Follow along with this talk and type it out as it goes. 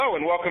Hello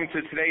and welcome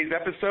to today's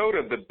episode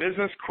of the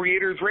Business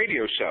Creators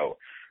Radio Show.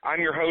 I'm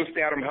your host,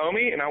 Adam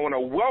Homey, and I want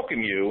to welcome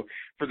you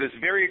for this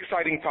very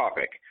exciting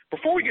topic.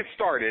 Before we get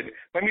started,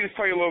 let me just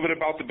tell you a little bit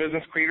about the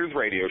Business Creators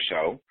Radio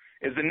Show.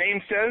 As the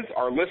name says,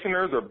 our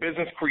listeners are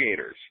business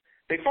creators.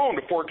 They fall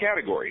into four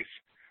categories.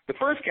 The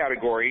first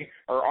category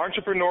are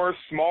entrepreneurs,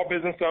 small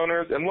business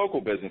owners, and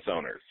local business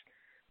owners.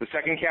 The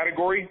second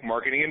category,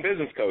 marketing and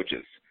business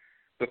coaches.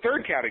 The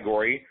third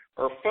category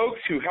are folks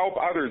who help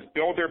others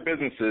build their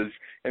businesses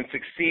and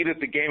succeed at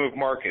the game of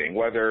marketing,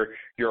 whether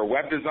you're a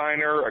web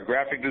designer, a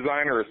graphic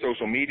designer, a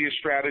social media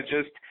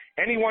strategist,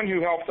 anyone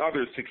who helps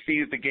others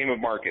succeed at the game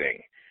of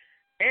marketing.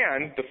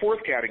 And the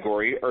fourth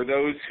category are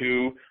those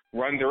who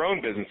run their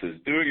own businesses,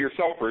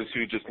 do-it-yourselfers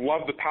who just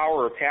love the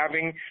power of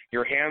having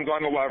your hands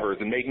on the levers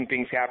and making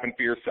things happen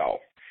for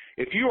yourself.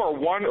 If you are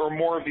one or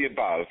more of the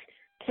above,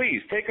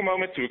 please take a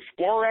moment to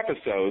explore our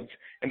episodes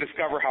and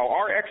discover how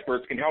our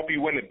experts can help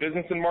you win at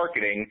business and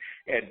marketing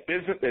at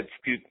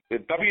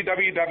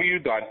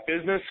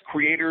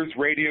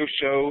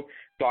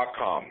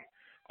www.businesscreatorsradioshow.com.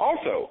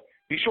 Also,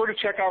 be sure to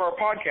check out our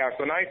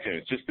podcast on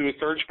iTunes. Just do a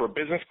search for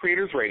Business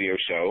Creators Radio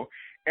Show.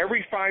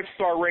 Every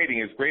 5-star rating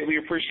is greatly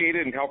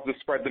appreciated and helps us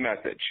spread the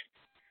message.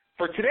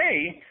 For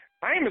today,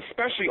 I am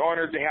especially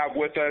honored to have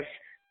with us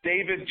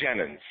David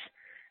Jennings.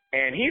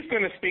 And he's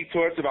going to speak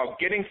to us about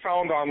getting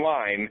found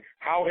online,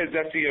 how has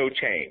SEO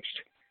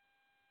changed.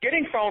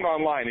 Getting found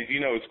online, as you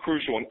know, is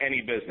crucial in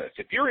any business.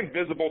 If you're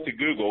invisible to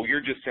Google,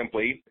 you're just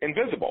simply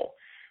invisible.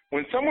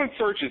 When someone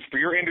searches for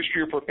your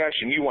industry or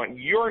profession, you want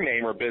your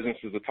name or business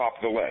at the top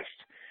of the list.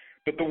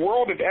 But the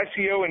world of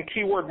SEO and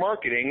keyword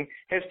marketing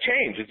has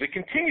changed as it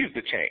continues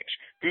to change.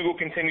 Google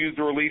continues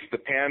to release the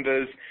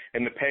pandas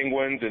and the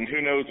penguins, and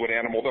who knows what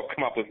animal they'll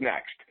come up with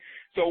next.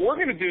 So what we're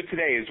going to do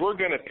today is we're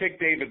going to pick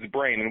David's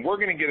brain, and we're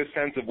going to get a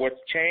sense of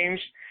what's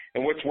changed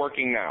and what's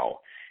working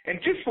now.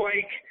 And just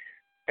like,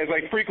 as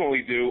I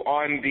frequently do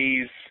on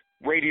these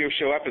radio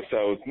show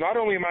episodes, not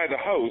only am I the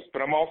host,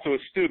 but I'm also a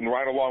student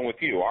right along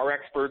with you. Our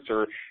experts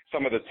are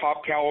some of the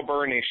top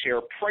caliber, and they share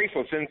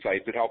priceless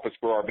insights that help us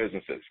grow our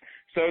businesses.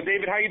 So,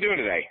 David, how are you doing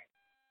today?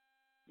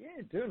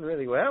 Yeah, doing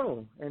really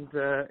well, and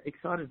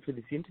excited for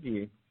this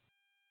interview.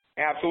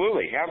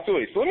 Absolutely,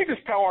 absolutely. So let me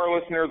just tell our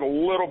listeners a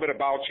little bit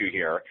about you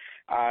here.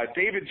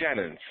 David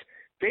Jennings.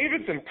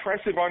 David's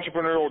impressive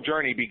entrepreneurial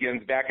journey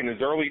begins back in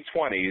his early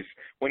 20s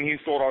when he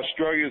sold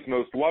Australia's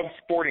most loved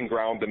sporting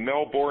ground, the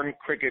Melbourne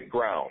Cricket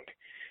Ground.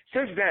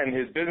 Since then,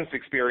 his business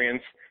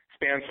experience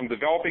spans from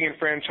developing and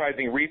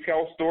franchising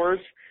retail stores,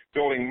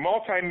 building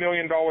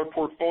multi-million-dollar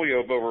portfolio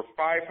of over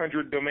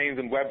 500 domains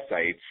and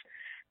websites,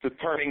 to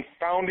turning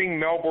founding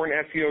Melbourne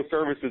SEO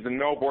services and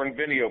Melbourne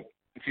Video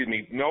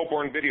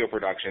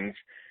Productions,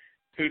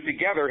 who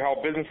together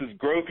help businesses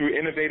grow through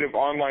innovative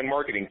online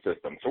marketing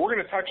systems. So we're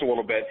going to touch a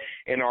little bit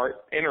in our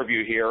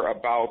interview here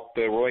about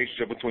the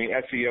relationship between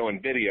SEO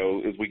and video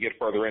as we get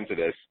further into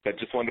this. But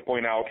just wanted to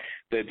point out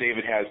that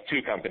David has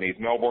two companies,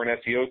 Melbourne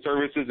SEO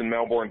Services and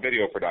Melbourne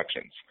Video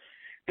Productions.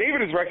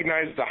 David is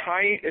recognized as a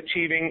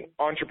high-achieving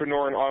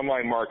entrepreneur and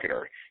online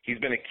marketer. He's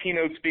been a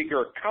keynote speaker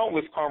at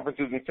countless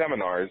conferences and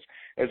seminars,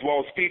 as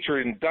well as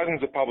featured in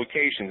dozens of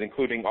publications,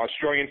 including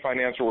Australian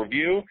Financial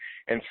Review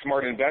and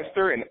Smart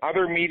Investor, and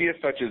other media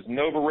such as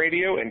Nova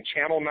Radio and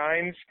Channel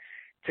 9's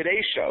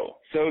Today Show.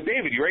 So,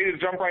 David, you ready to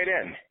jump right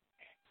in?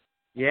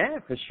 Yeah,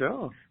 for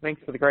sure.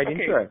 Thanks for the great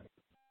intro.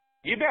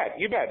 You bet,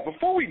 you bet.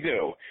 Before we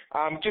do,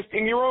 just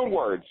in your own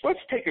words,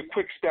 let's take a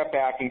quick step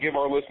back and give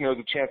our listeners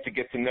a chance to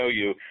get to know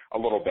you a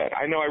little bit.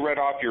 I know I read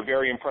off your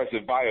very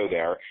impressive bio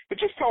there, but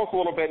just tell us a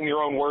little bit in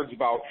your own words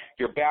about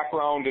your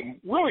background and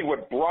really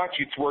what brought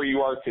you to where you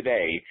are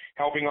today,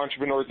 helping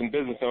entrepreneurs and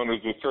business owners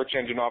with search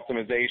engine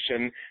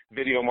optimization,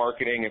 video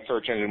marketing, and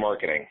search engine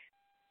marketing.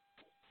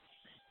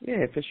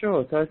 Yeah, for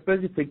sure. So I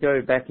suppose if we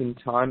go back in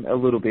time a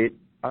little bit,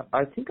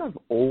 I think I've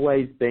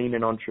always been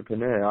an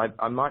entrepreneur.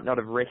 I might not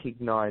have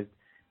recognized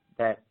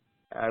that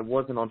I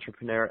was an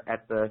entrepreneur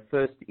at the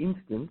first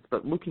instance,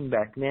 but looking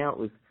back now, it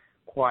was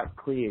quite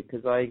clear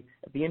because at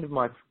the end of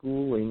my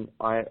schooling,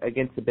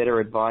 against the better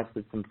advice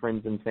of some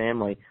friends and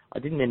family, I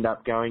didn't end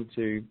up going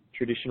to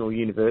traditional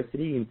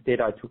university.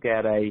 Instead, I took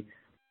out a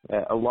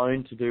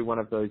loan to do one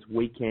of those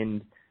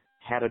weekend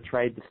how to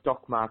trade the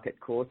stock market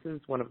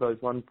courses, one of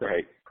those ones that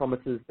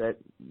promises that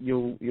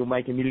you'll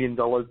make $1 million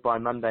by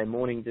Monday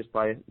morning just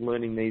by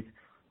learning these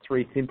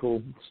 3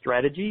 simple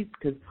strategies.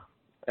 Because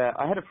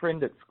I had a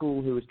friend at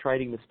school who was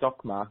trading the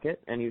stock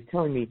market, and he was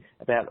telling me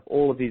about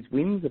all of his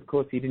wins. Of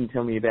course, he didn't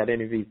tell me about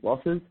any of his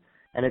losses,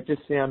 and it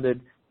just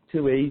sounded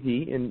too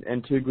easy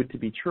and too good to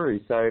be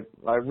true. So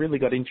I really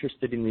got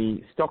interested in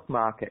the stock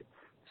market,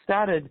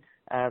 started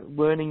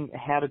learning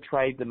how to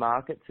trade the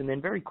markets, and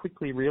then very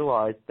quickly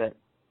realized that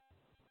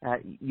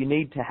you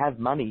need to have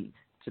money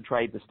to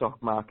trade the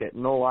stock market.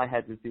 And all I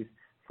had was this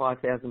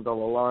 $5,000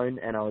 loan,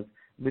 and I was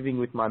living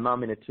with my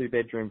mum in a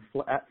 2-bedroom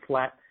flat,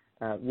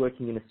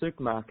 working in a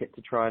supermarket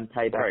to try and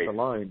pay back the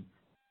loan.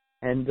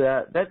 And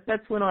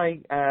that's when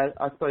I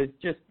suppose,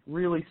 just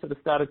really sort of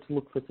started to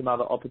look for some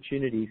other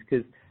opportunities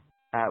because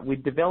we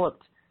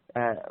developed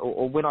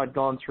or when I'd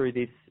gone through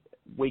this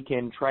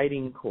weekend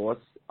trading course,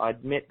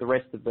 I'd met the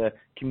rest of the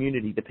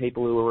community, the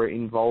people who were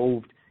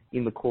involved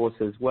in the course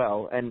as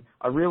well, and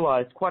I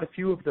realized quite a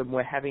few of them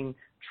were having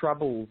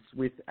troubles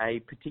with a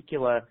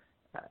particular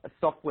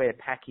software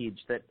package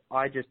that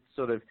I just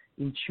sort of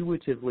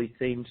intuitively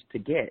seemed to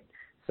get.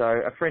 So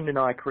a friend and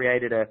I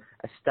created a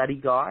study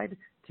guide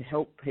to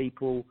help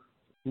people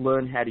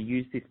learn how to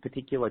use this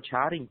particular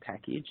charting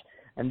package,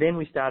 and then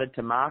we started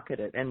to market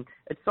it, and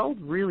it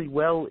sold really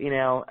well in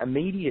our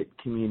immediate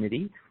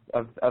community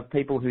of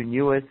people who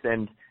knew us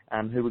and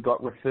who we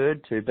got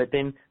referred to. But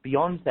then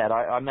beyond that,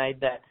 I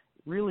made that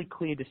really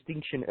clear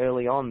distinction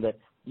early on that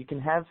you can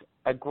have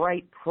a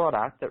great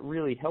product that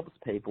really helps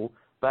people,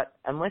 but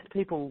unless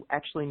people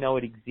actually know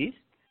it exists,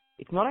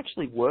 it's not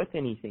actually worth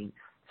anything.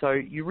 So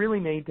you really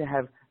need to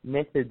have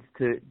methods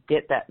to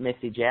get that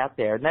message out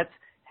there, and that's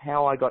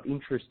how I got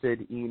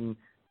interested in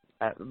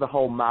the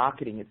whole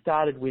marketing. It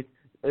started with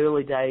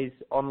early days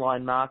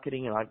online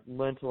marketing, and I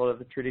learned a lot of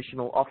the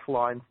traditional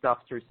offline stuff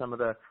through some of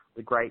the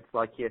greats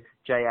like your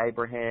Jay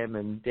Abraham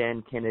and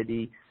Dan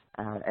Kennedy,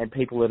 and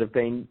people that have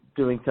been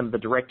doing some of the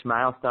direct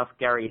mail stuff,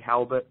 Gary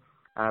Halbert.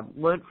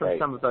 Learned from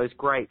some of those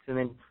greats, and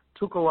then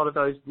took a lot of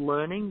those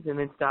learnings and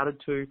then started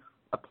to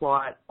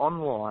apply it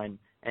online.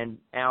 And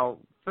our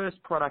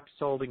first product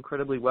sold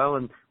incredibly well,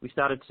 and we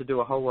started to do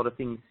a whole lot of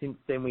things since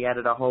then. We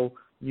added a whole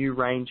new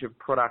range of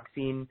products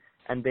in,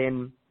 and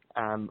then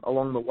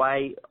along the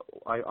way,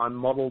 I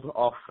modelled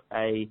off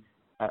a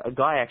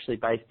guy actually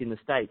based in the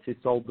States who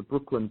sold the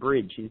Brooklyn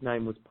Bridge. His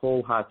name was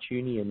Paul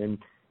Hartunian, and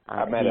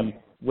I met him.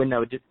 When they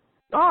were just,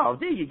 oh,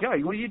 there you go.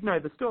 Well, you'd know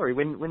the story.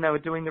 When they were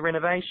doing the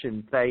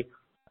renovations,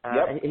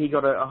 he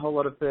got a whole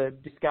lot of the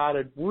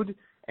discarded wood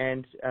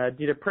and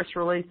did a press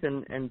release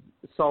and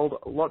sold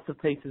lots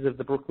of pieces of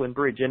the Brooklyn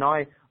Bridge. And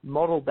I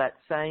modelled that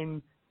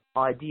same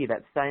idea,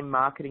 that same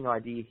marketing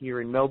idea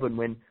here in Melbourne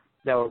when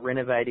they were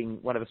renovating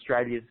one of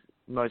Australia's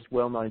most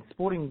well-known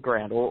sporting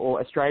ground,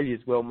 or Australia's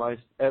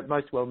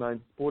most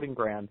well-known sporting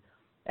ground.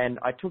 And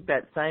I took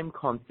that same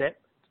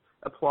concept,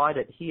 applied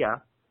it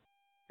here,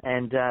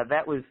 and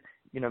that was,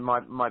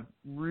 my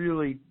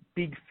really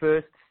big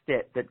first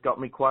step that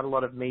got me quite a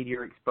lot of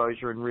media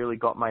exposure and really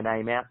got my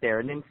name out there.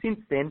 And then since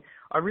then,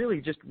 I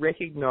really just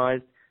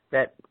recognized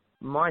that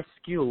my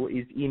skill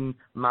is in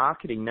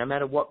marketing, no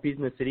matter what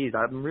business it is.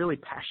 I'm really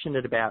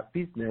passionate about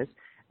business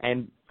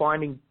and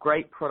finding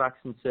great products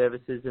and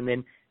services and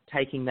then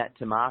taking that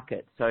to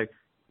market. So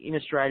in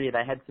Australia,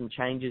 they had some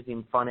changes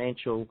in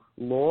financial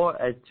law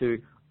as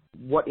to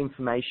what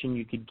information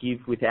you could give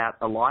without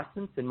a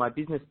license, and my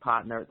business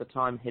partner at the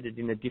time headed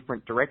in a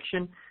different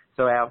direction.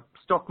 So our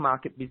stock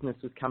market business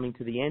was coming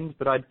to the end,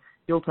 but I'd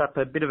built up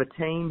a bit of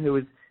a team who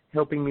was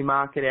helping me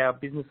market our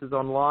businesses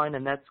online,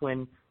 and that's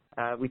when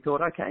we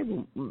thought, okay,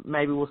 well,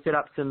 maybe we'll set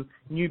up some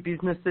new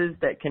businesses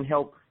that can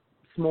help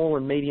small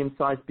and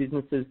medium-sized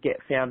businesses get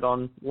found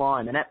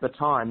online. And at the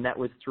time, that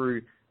was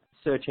through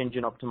search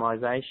engine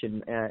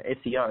optimization,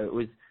 SEO. It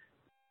was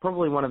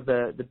probably one of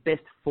the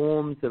best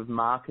forms of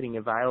marketing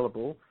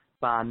available,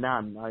 bar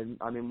none.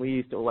 I mean, we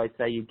used to always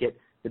say you get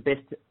the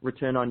best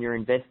return on your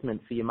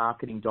investment for your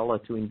marketing dollar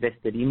to invest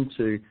it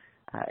into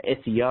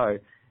SEO.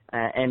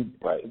 And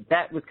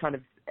that was kind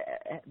of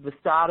the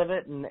start of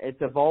it, and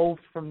it's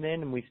evolved from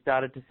then, and we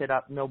started to set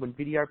up Melbourne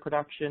Video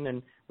Production,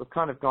 and we've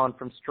kind of gone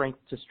from strength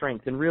to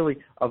strength and really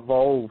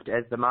evolved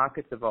as the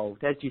market's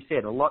evolved. As you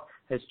said, a lot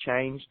has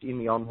changed in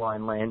the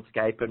online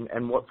landscape,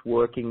 and what's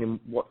working and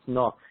what's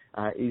not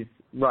is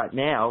right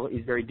now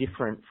is very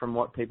different from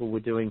what people were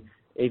doing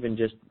even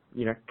just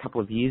a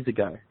couple of years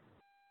ago.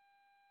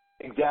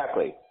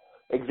 Exactly.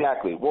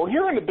 Well,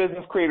 here on the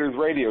Business Creators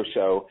Radio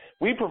Show,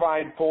 we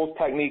provide tools,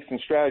 techniques, and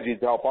strategies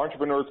to help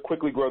entrepreneurs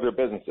quickly grow their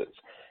businesses.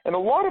 And a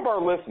lot of our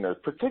listeners,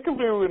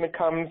 particularly when it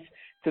comes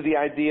to the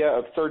idea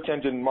of search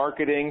engine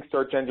marketing,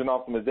 search engine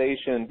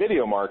optimization,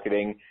 video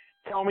marketing,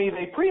 tell me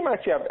they pretty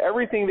much have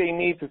everything they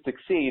need to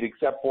succeed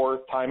except for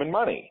time and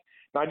money.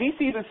 Now, do you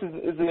see this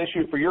as an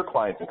issue for your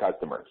clients and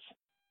customers?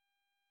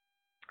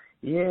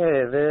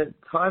 Yeah, the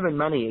time and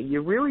money.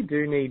 You really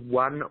do need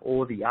one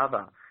or the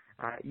other.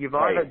 You've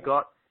either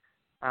got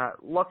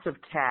lots of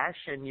cash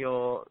and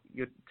your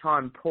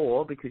time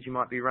poor because you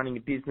might be running a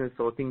business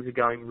or things are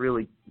going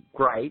really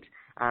great,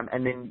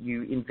 and then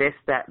you invest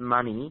that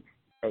money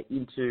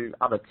into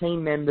other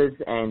team members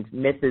and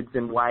methods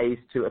and ways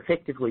to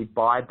effectively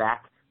buy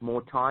back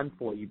more time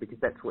for you because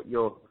that's what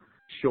you're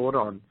short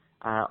on.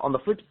 On the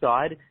flip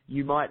side,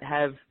 you might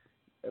have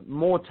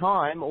more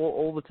time or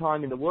all the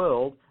time in the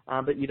world,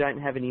 but you don't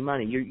have any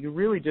money. You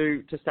really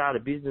do, to start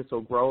a business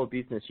or grow a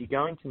business, you're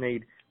going to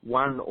need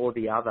one or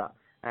the other.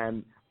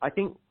 I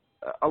think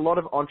a lot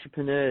of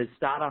entrepreneurs,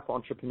 startup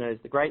entrepreneurs,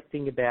 the great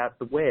thing about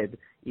the web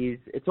is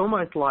it's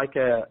almost like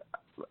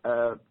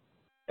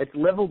it's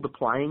leveled the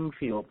playing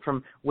field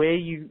from where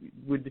you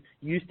would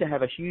used to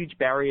have a huge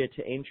barrier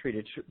to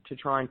entry to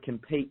try and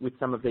compete with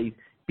some of these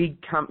big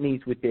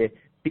companies with their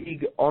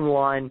big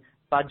online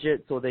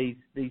budgets or these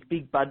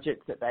big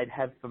budgets that they'd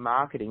have for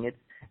marketing. It's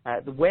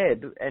the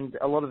web and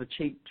a lot of the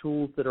cheap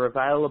tools that are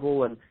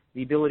available and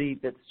the ability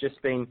that's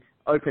just been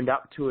opened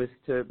up to us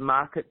to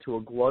market to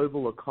a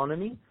global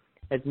economy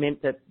has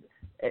meant that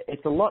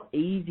it's a lot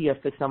easier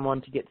for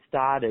someone to get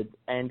started,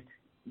 and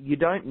you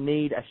don't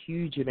need a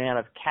huge amount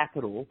of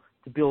capital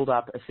to build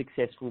up a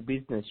successful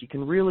business. You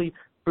can really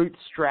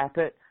bootstrap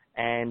it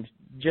and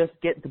just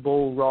get the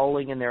ball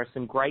rolling, and there are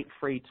some great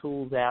free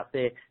tools out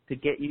there to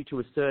get you to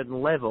a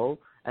certain level,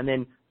 and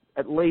then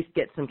at least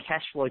get some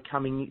cash flow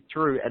coming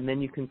through, and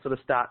then you can sort of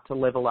start to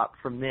level up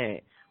from there.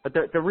 But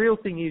the real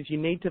thing is you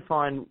need to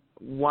find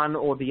one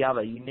or the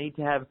other. You need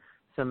to have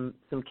some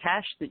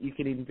cash that you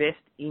can invest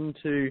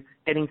into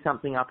getting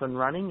something up and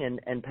running,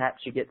 and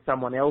perhaps you get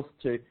someone else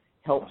to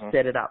help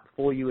set it up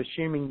for you,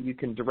 assuming you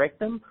can direct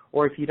them.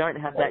 Or if you don't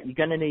have that, you're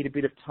going to need a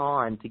bit of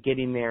time to get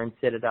in there and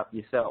set it up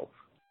yourself.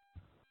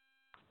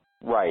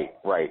 Right,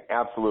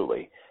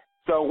 absolutely.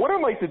 So what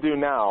I'd like to do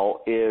now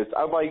is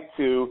I'd like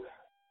to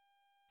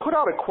put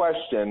out a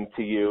question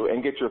to you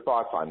and get your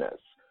thoughts on this.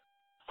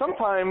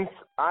 Sometimes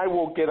I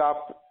will get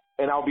up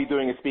and I'll be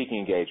doing a speaking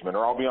engagement,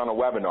 or I'll be on a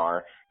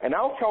webinar, and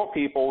I'll tell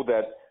people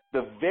that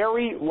the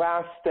very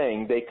last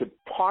thing they could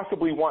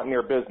possibly want in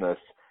their business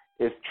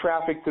is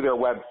traffic to their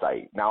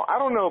website. Now, I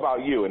don't know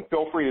about you, and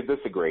feel free to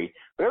disagree,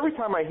 but every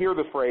time I hear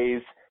the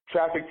phrase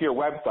traffic to your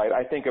website,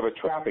 I think of a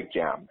traffic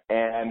jam.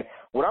 And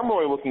what I'm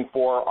really looking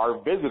for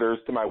are visitors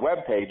to my web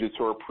pages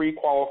who are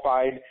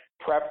pre-qualified,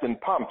 prepped, and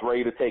pumped,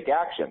 ready to take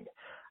action.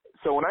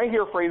 So when I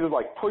hear phrases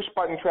like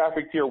push-button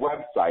traffic to your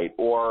website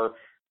or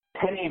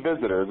penny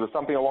visitors or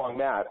something along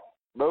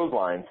those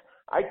lines,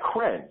 I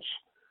cringe,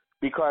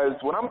 because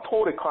when I'm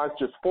told it costs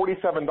just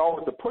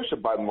 $47 to push a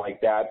button like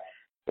that,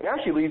 it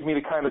actually leads me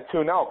to kind of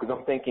tune out, because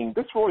I'm thinking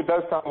this really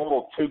does sound a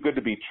little too good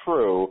to be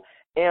true,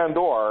 and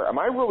or am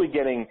I really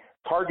getting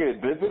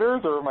targeted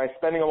visitors, or am I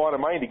spending a lot of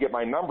money to get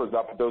my numbers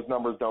up, but those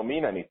numbers don't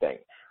mean anything?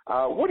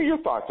 What are your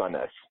thoughts on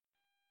this?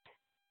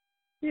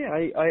 Yeah,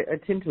 I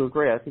tend to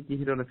agree. I think you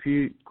hit on a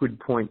few good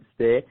points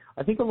there.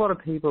 I think a lot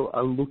of people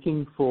are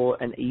looking for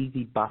an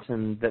easy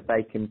button that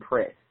they can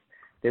press.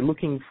 They're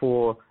looking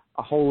for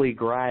a holy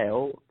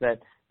grail that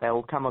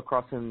they'll come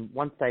across, and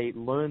once they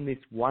learn this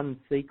one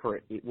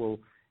secret, it will,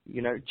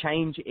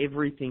 change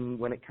everything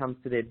when it comes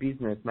to their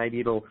business. Maybe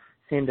it'll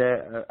send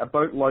a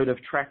boatload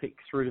of traffic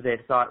through to their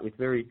site with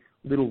very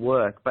little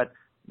work. But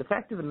the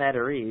fact of the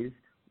matter is,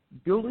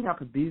 building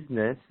up a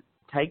business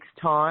takes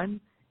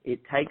time. It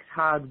takes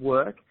hard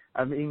work.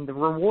 I mean, the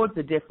rewards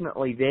are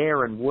definitely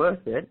there and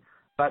worth it,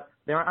 but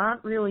there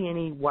aren't really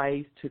any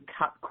ways to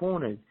cut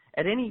corners.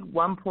 At any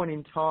one point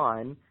in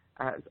time,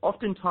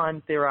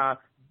 oftentimes there are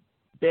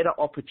better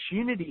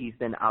opportunities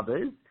than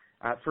others.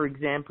 For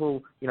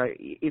example,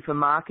 if a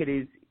market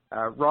is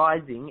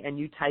rising and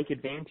you take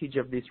advantage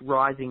of this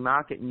rising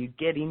market and you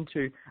get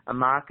into a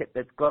market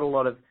that's got a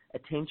lot of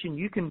attention,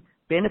 you can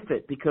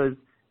benefit because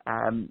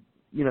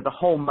the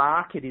whole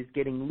market is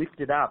getting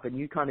lifted up and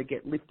you kind of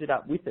get lifted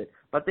up with it.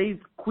 But these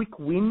quick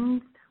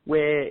wins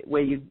where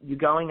you're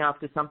going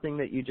after something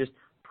that you just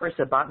press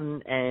a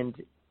button and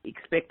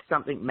expect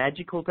something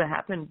magical to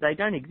happen, they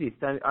don't exist.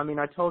 I mean,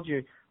 I told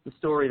you the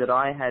story that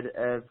I had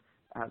of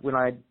when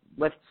I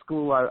left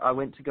school, I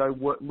went to go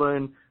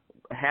learn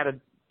how to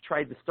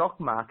trade the stock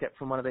market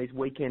from one of these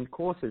weekend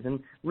courses. And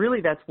really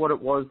that's what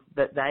it was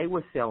that they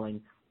were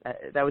selling.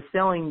 They were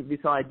selling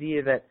this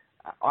idea that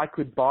I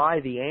could buy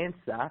the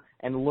answer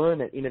and learn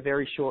it in a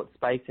very short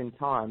space in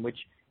time, which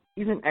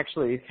isn't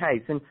actually the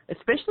case. And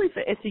especially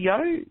for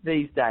SEO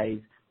these days,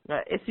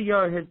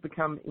 SEO has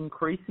become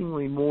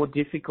increasingly more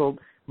difficult,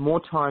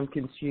 more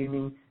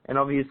time-consuming, and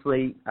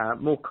obviously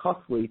more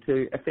costly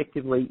to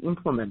effectively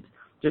implement.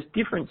 Just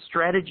different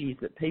strategies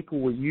that people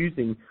were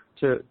using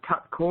to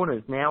cut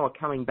corners now are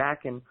coming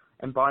back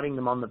and biting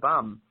them on the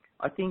bum.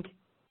 I think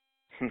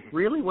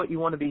really what you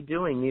want to be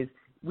doing is,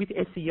 with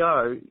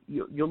SEO,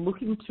 you're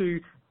looking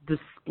to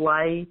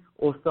display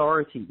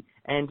authority,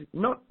 and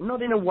not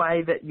in a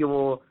way that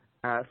you're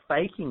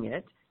faking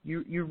it.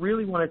 You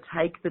really want to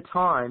take the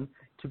time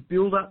to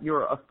build up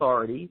your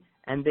authority,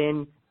 and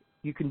then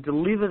you can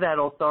deliver that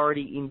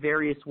authority in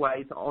various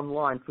ways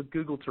online for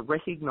Google to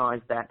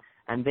recognize that,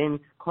 and then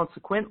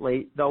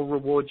consequently they'll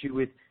reward you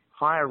with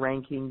higher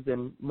rankings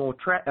and more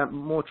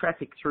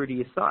traffic through to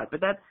your site. But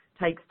that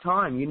takes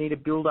time. You need to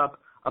build up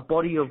a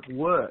body of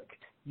work.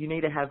 You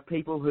need to have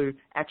people who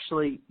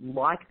actually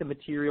like the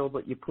material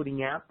that you're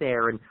putting out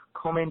there and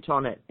comment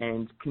on it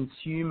and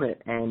consume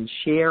it and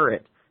share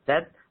it.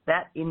 That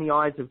in the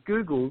eyes of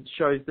Google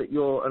shows that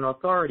you're an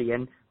authority,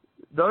 and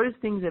those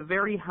things are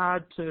very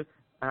hard to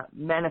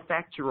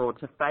manufacture or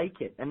to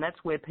fake it, and that's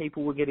where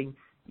people were getting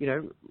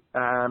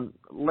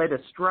led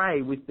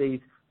astray with these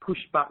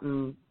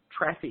push-button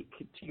traffic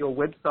to your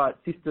website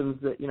systems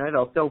that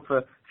they'll sell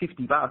for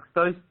 $50.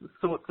 Those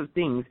sorts of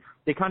things,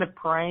 they're kind of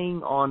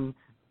preying on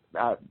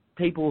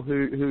people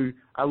who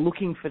are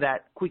looking for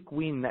that quick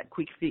win, that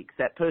quick fix,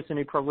 that person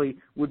who probably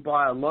would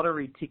buy a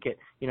lottery ticket,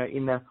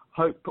 in the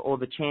hope or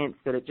the chance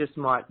that it just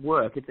might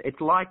work. It's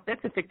like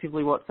that's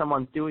effectively what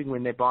someone's doing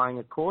when they're buying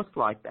a course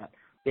like that.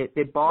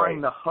 They're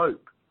buying the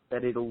hope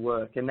that it'll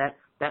work, and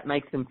that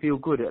makes them feel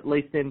good. At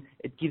least then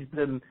it gives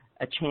them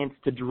a chance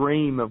to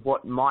dream of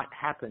what might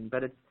happen,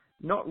 but it's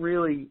not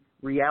really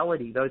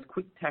reality. Those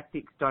quick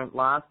tactics don't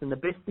last, and the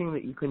best thing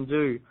that you can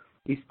do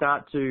is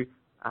start to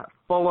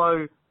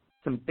follow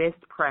some best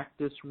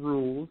practice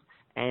rules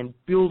and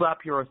build up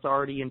your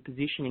authority and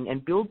positioning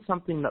and build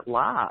something that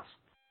lasts.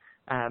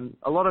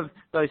 A lot of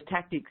those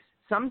tactics,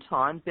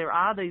 sometimes there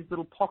are these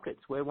little pockets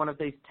where one of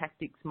these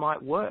tactics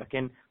might work,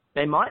 and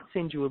they might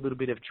send you a little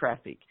bit of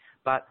traffic,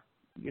 but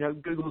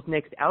Google's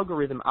next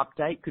algorithm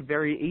update could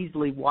very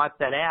easily wipe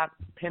that out,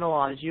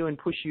 penalize you, and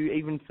push you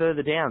even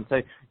further down.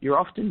 So you're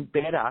often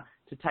better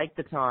to take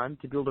the time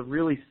to build a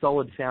really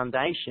solid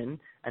foundation,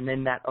 and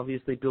then that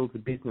obviously builds a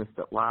business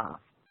that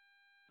lasts.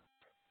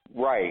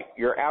 Right.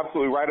 You're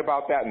absolutely right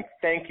about that, and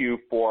thank you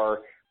for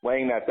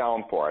laying that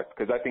down for us,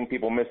 because I think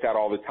people miss that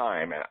all the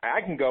time. And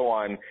I can go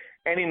on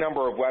any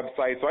number of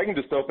websites, so I can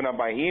just open up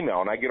my email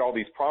and I get all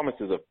these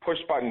promises of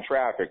push-button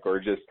traffic or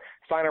just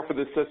sign up for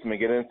this system and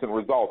get instant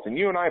results. And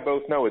you and I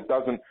both know it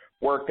doesn't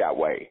work that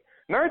way.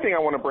 Another thing I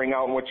want to bring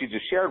out in what you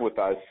just shared with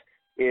us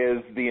is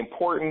the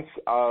importance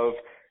of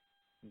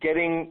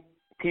getting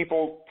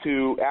people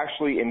to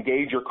actually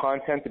engage your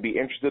content, to be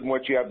interested in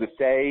what you have to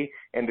say,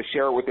 and to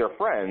share it with their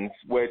friends,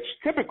 which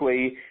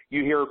typically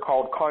you hear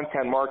called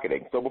content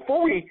marketing. So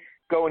before we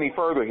go any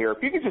further here,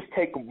 if you could just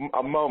take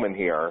a moment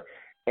here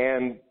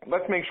and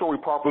let's make sure we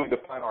properly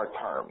define our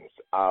terms.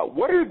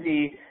 What are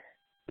the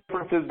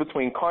differences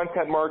between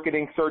content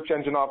marketing, search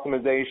engine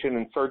optimization,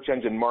 and search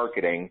engine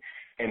marketing,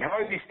 and how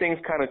do these things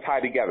kind of tie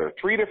together?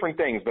 3 different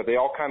things, but they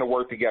all kind of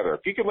work together.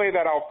 If you could lay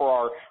that out for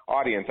our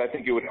audience, I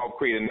think it would help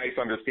create a nice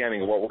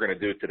understanding of what we're going to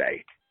do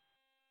today.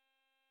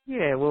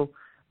 Yeah, well,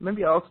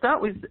 maybe I'll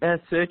start with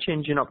search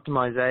engine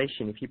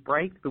optimization. If you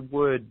break the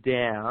word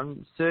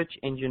down, search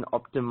engine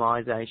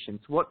optimization,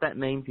 so what that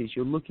means is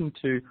you're looking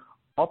to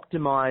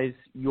optimize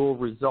your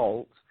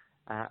results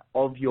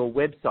of your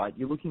website.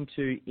 You're looking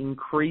to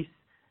increase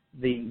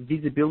the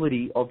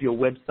visibility of your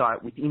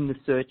website within the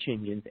search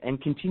engines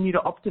and continue to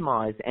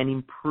optimize and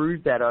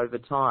improve that over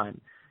time.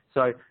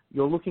 So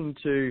you're looking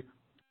to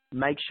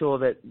make sure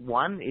that,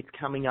 one, it's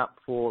coming up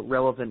for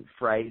relevant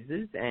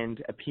phrases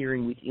and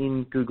appearing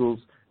within Google's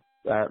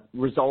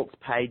results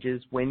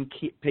pages when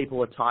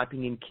people are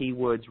typing in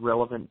keywords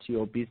relevant to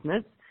your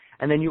business.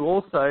 And then you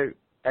also,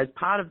 as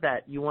part of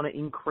that, you want to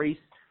increase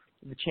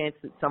the chance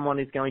that someone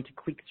is going to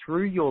click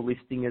through your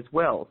listing as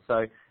well.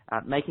 So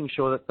making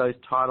sure that those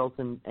titles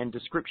and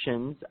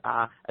descriptions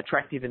are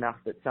attractive enough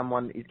that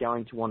someone is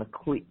going to want to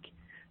click.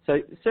 So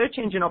search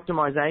engine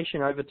optimization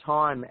over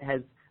time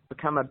has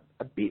become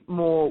a bit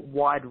more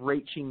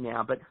wide-reaching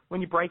now, but when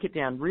you break it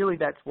down, really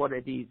that's what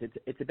it is.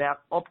 It's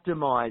about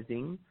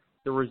optimizing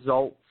the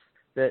results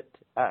that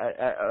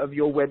of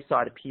your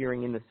website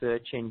appearing in the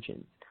search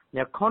engines.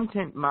 Now,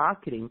 content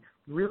marketing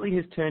really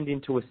has turned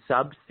into a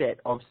subset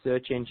of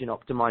search engine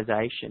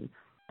optimization.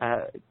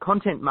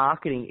 Content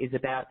marketing is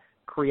about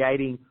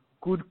creating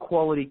good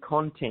quality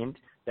content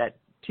that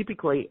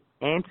typically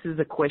answers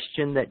a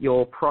question that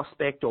your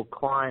prospect or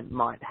client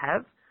might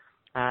have,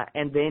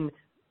 and then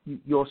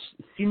you're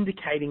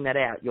syndicating that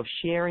out. You're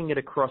sharing it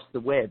across the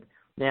web.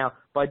 Now,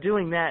 by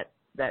doing that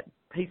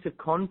piece of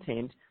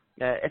content,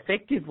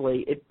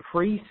 effectively it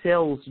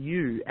pre-sells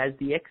you as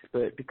the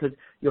expert because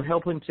you're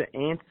helping to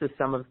answer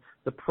some of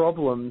the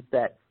problems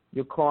that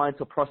your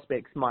clients or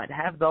prospects might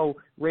have. They'll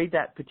read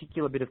that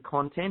particular bit of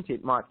content.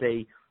 It might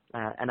be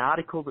an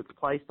article that's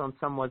placed on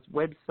someone's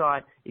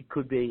website. It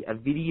could be a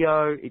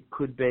video. It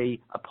could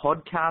be a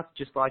podcast,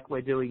 just like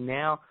we're doing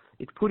now.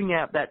 It's putting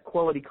out that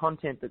quality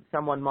content that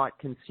someone might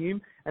consume.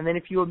 And then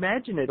if you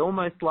imagine it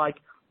almost like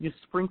you're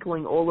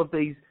sprinkling all of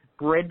these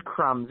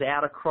breadcrumbs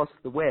out across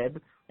the web,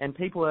 and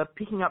people are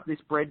picking up this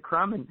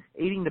breadcrumb and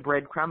eating the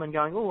breadcrumb and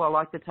going, oh, I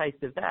like the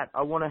taste of that.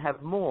 I want to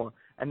have more.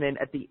 And then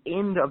at the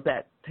end of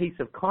that piece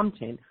of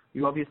content,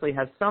 you obviously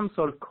have some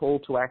sort of call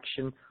to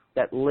action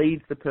that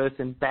leads the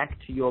person back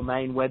to your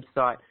main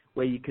website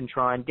where you can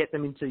try and get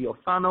them into your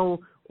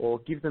funnel or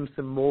give them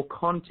some more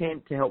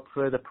content to help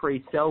further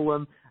pre-sell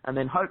them, and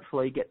then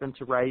hopefully get them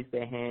to raise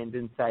their hand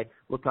and say,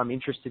 look, I'm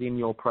interested in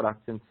your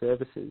products and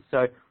services.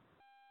 So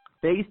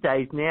these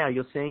days now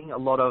you're seeing a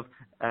lot of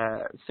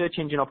search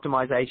engine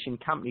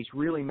optimization companies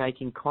really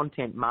making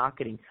content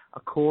marketing a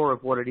core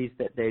of what it is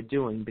that they're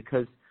doing,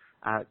 because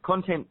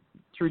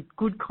through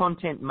good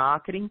content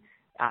marketing,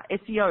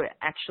 SEO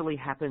actually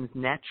happens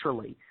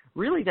naturally.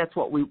 Really, that's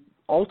what we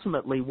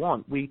ultimately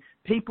want.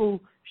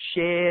 People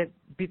share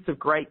bits of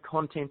great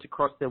content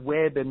across the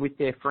web and with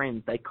their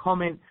friends. They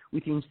comment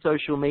within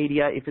social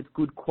media if it's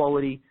good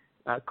quality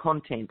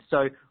content.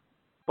 So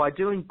by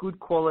doing good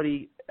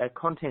quality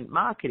content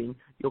marketing,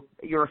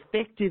 you're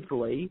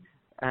effectively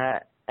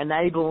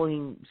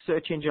enabling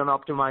search engine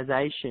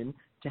optimization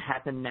to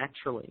happen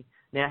naturally.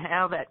 Now,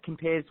 how that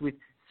compares with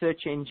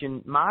search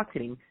engine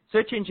marketing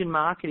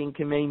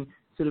can mean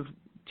sort of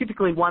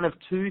typically one of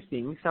two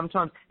things.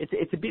 Sometimes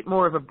it's a bit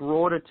more of a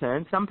broader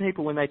term. Some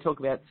people, when they talk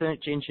about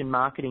search engine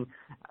marketing,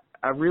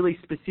 are really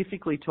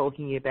specifically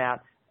talking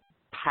about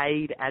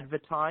paid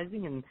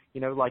advertising and,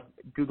 like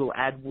Google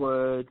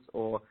AdWords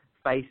or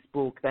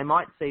Facebook. They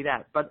might see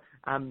that. But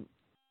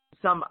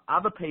some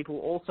other people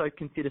also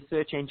consider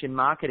search engine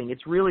marketing.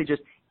 It's really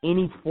just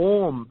any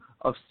form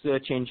of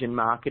search engine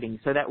marketing.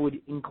 So that would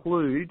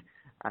include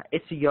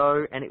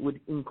SEO, and it would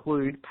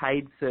include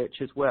paid search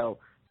as well.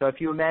 So if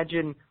you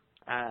imagine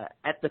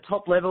at the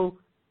top level,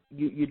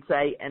 you'd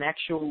say an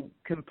actual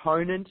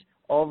component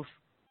of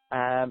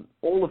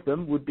all of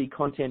them would be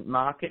content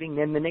marketing.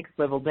 Then the next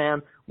level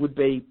down would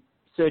be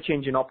search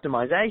engine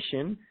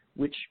optimization,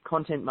 which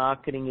content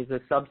marketing is a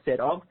subset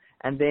of,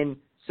 and then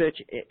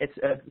search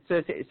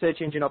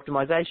engine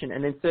optimization,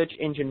 and then search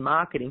engine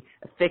marketing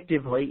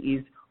effectively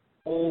is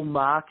all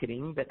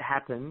marketing that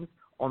happens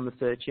on the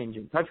search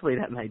engines. Hopefully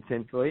that made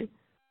sense for you.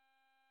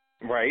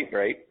 Right.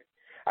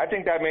 I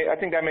think that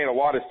made a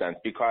lot of sense,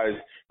 because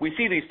we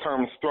see these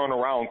terms thrown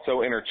around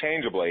so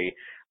interchangeably,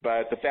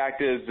 but the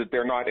fact is that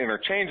they're not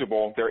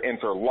interchangeable, they're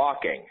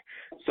interlocking.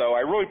 So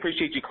I really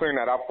appreciate you clearing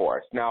that up for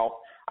us. Now,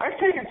 I've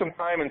taken some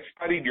time and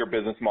studied your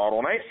business model,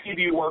 and I see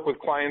you work with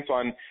clients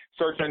on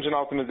search engine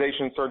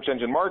optimization, search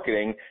engine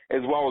marketing,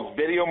 as well as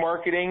video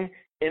marketing,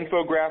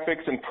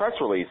 infographics, and press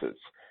releases.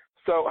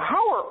 So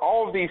how are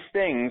all of these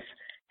things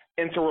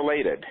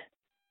interrelated?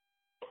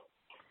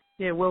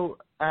 Yeah, well,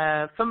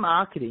 for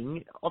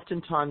marketing,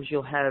 oftentimes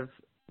you'll have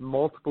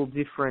multiple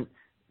different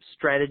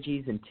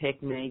strategies and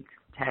techniques,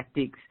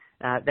 tactics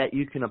that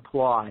you can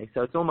apply.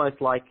 So it's almost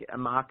like a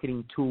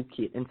marketing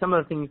toolkit. And some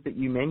of the things that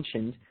you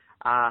mentioned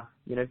are,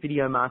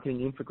 video marketing,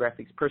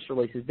 infographics, press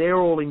releases. They're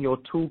all in your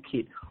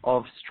toolkit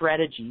of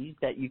strategies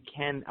that you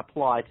can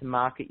apply to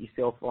market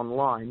yourself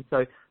online.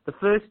 So the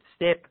first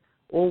step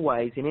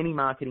always in any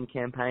marketing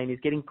campaign is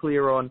getting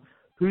clear on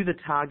who the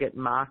target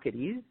market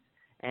is,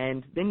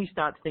 and then you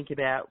start to think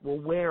about, well,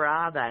 where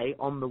are they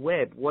on the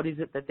web? What is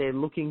it that they're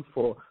looking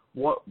for?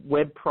 What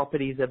web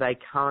properties are they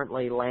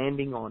currently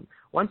landing on?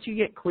 Once you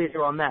get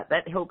clear on that,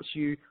 that helps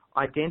you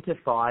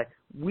identify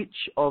which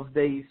of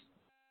these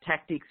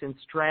tactics and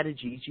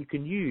strategies you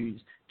can use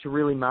to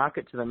really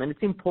market to them. And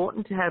it's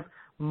important to have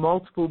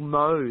multiple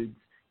modes.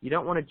 You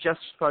don't want to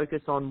just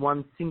focus on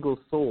one single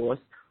source.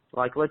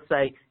 Like, let's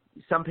say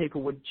some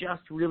people were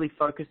just really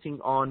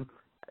focusing on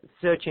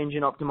search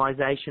engine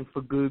optimization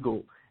for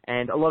Google,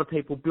 and a lot of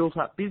people built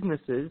up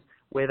businesses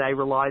where they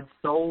relied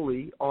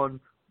solely on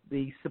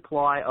the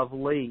supply of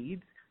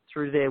leads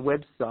through their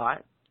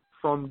website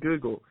from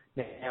Google.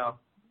 Now,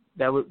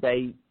 they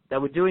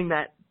were doing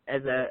that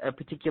as a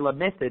particular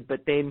method,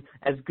 but then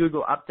as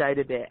Google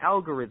updated their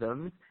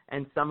algorithms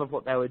and some of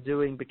what they were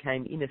doing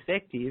became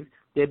ineffective,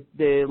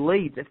 their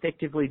leads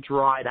effectively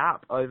dried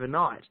up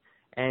overnight.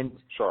 And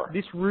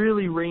This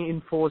really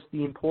reinforced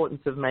the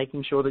importance of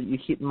making sure that you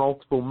hit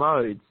multiple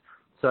modes.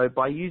 So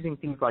by using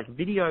things like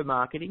video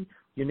marketing,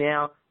 you're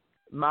now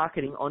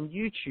marketing on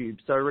YouTube.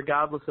 So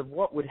regardless of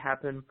what would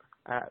happen,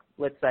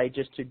 let's say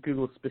just to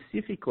Google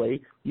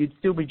specifically, you'd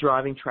still be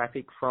driving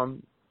traffic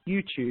from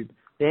YouTube.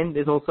 Then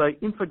there's also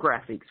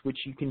infographics, which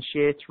you can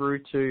share through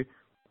to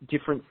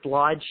different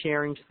slide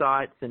sharing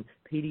sites and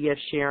PDF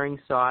sharing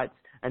sites.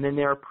 And then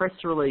there are press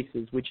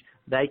releases, which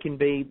they can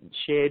be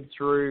shared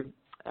through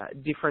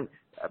different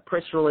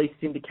press release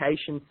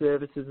syndication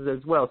services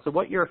as well. So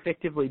what you're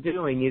effectively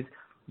doing is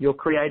you're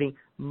creating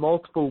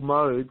multiple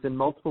modes and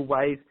multiple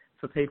ways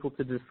for people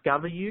to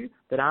discover you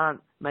that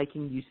aren't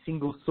making you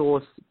single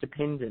source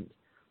dependent.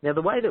 Now,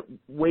 the way that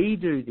we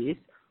do this,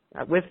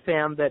 we've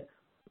found that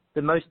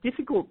the most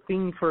difficult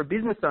thing for a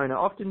business owner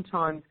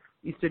oftentimes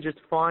is to just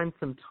find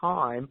some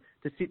time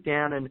to sit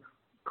down and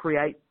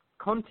create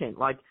content.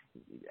 Like,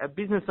 a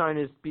business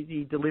owner is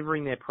busy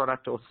delivering their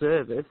product or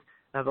service.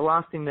 Now, the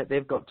last thing that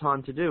they've got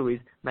time to do is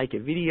make a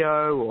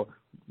video or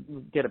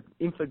get an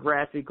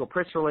infographic or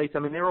press release. I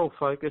mean, they're all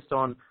focused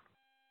on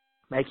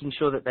making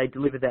sure that they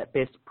deliver that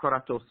best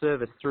product or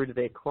service through to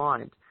their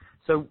client.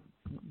 So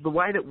the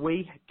way that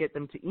we get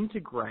them to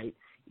integrate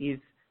is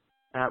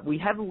we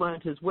have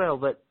learnt as well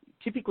that,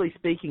 typically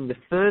speaking, the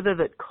further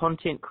that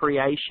content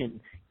creation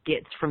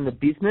gets from the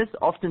business,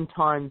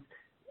 oftentimes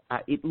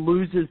it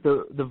loses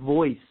the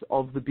voice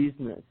of the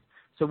business.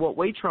 So what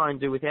we try and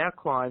do with our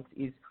clients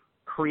is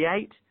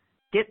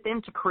get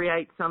them to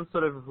create some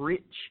sort of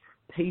rich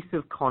piece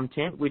of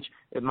content, which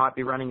it might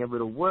be running a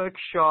little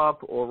workshop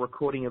or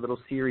recording a little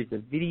series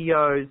of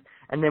videos.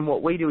 And then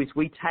what we do is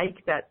we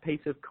take that piece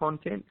of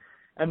content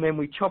and then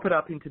we chop it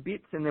up into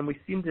bits, and then we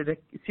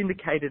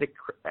syndicate it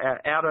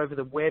out over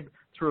the web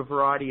through a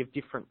variety of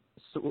different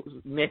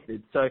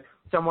methods. So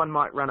someone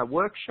might run a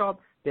workshop,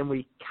 then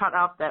we cut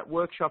up that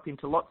workshop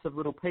into lots of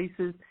little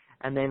pieces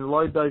and then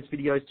load those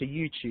videos to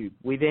YouTube.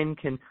 We then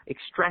can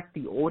extract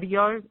the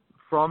audio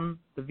from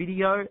the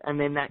video, and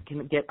then that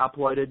can get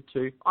uploaded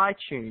to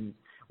iTunes.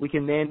 We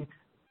can then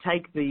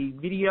take the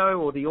video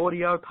or the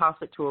audio, pass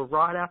it to a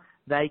writer.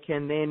 They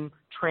can then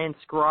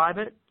transcribe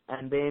it,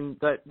 and then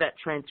that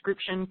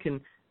transcription can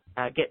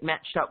get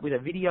matched up with a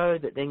video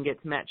that then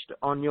gets matched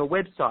on your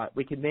website.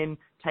 We can then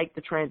take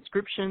the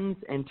transcriptions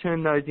and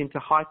turn those into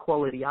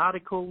high-quality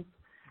articles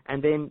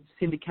and then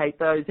syndicate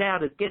those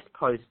out as guest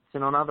posts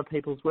and on other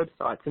people's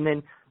websites. And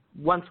then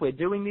once we're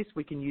doing this,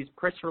 we can use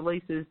press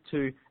releases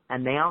to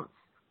announce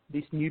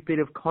this new bit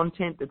of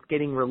content that's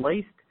getting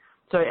released.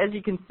 So as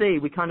you can see,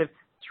 we kind of,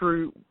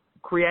 through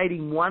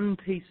creating one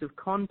piece of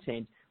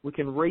content, we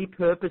can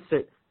repurpose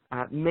it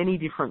many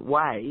different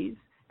ways,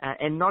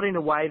 and not in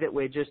a way that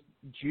we're just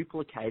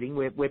duplicating.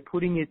 We're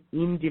putting it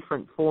in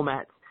different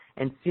formats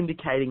and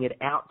syndicating it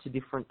out to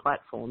different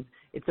platforms.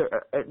 It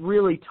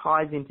really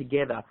ties in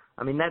together.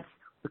 I mean, that's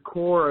the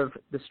core of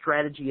the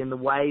strategy and the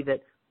way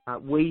that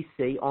we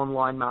see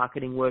online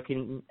marketing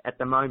working at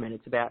the moment.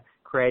 It's about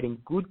creating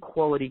good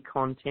quality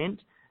content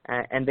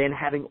and then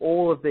having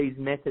all of these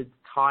methods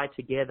tie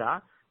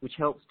together, which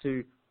helps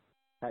to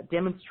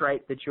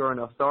demonstrate that you're an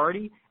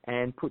authority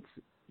and puts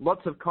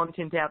lots of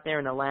content out there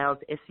and allows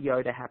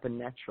SEO to happen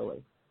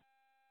naturally.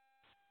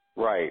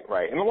 Right.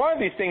 And a lot of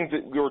these things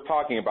that we were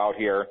talking about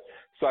here,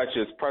 such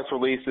as press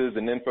releases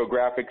and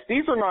infographics,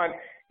 these are not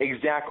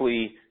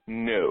exactly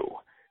new.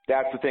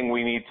 That's the thing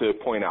we need to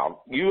point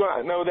out. You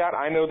know that,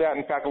 I know that,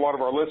 in fact, a lot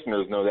of our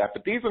listeners know that,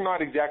 but these are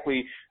not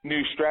exactly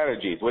new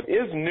strategies. What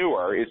is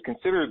newer is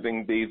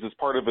considering these as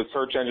part of a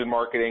search engine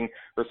marketing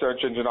or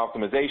search engine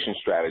optimization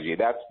strategy.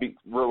 That's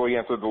really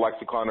entered the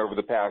lexicon over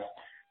the past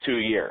 2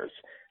 years.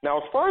 Now,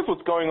 as far as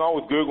what's going on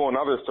with Google and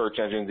other search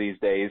engines these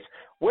days,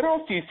 what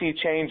else do you see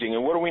changing,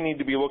 and what do we need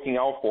to be looking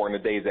out for in the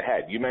days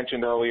ahead? You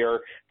mentioned earlier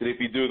that if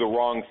you do the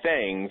wrong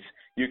things,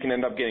 you can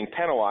end up getting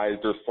penalized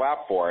or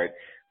slapped for it.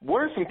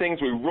 What are some things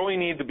we really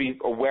need to be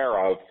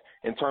aware of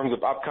in terms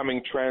of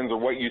upcoming trends or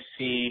what you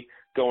see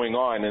going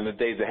on in the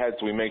days ahead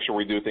so we make sure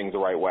we do things the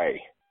right way?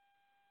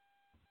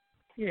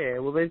 Yeah,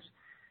 well, there's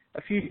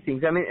a few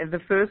things. I mean, the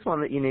first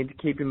one that you need to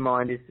keep in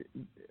mind is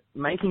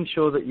making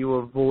sure that you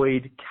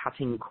avoid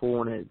cutting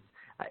corners.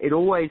 It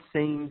always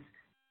seems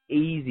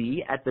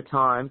easy at the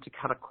time to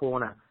cut a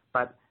corner,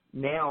 but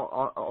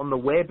now on the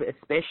web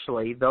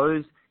especially,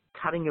 those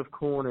cutting of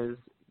corners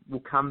will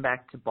come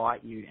back to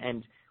bite you.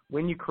 And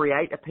when you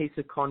create a piece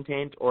of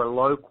content or a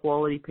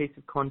low-quality piece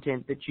of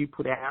content that you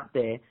put out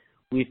there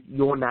with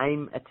your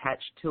name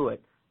attached to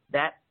it,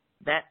 that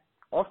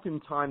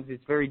oftentimes is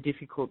very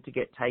difficult to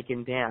get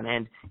taken down,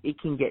 and it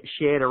can get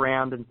shared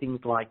around and things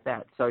like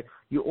that. So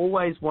you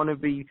always want to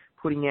be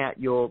putting out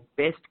your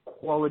best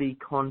quality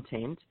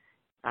content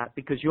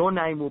because your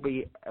name will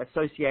be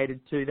associated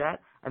to that,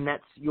 and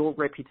that's your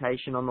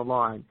reputation on the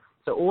line.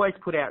 So always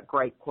put out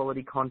great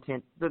quality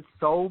content that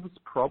solves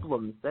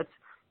problems. That's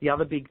the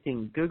other big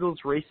thing. Google's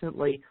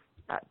recently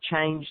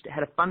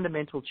had a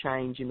fundamental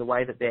change in the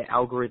way that their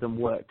algorithm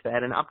worked. They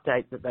had an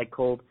update that they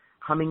called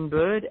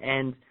Hummingbird,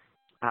 and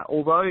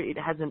although it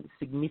hasn't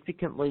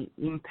significantly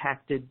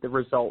impacted the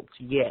results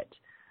yet,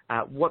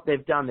 what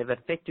they've done, they've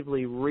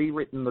effectively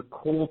rewritten the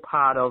core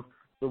part of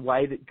the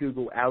way that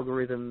Google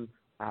algorithm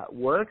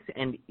works,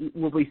 and it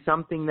will be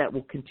something that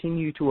will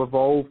continue to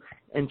evolve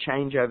and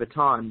change over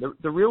time.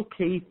 The real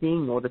key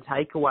thing, or the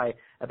takeaway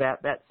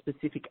about that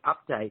specific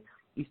update,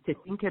 is to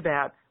think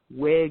about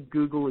where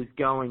Google is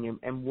going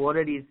and what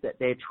it is that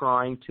they're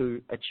trying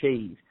to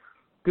achieve.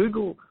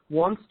 Google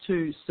wants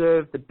to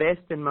serve the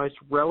best and most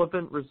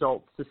relevant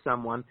results to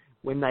someone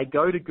when they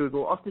go to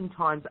Google,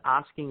 oftentimes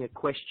asking a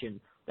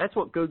question. That's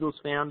what Google's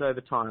found over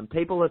time.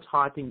 People are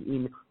typing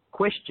in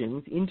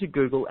questions into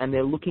Google and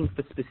they're looking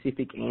for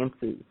specific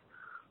answers.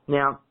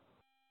 Now,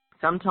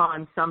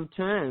 sometimes some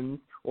terms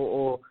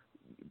or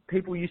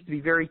people used to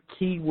be very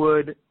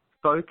keyword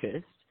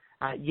focused,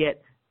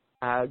 yet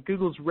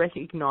Google's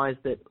recognized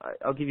that.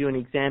 I'll give you an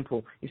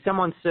example. If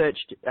someone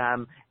searched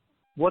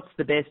what's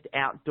the best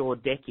outdoor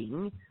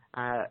decking,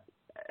 a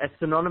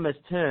synonymous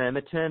term,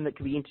 a term that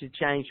could be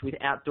interchanged with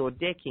outdoor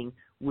decking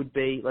would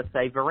be, let's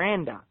say,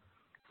 veranda.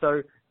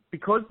 So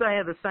because they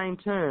are the same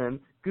term,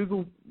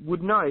 Google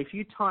would know if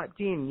you typed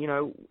in,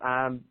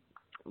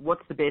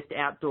 what's the best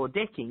outdoor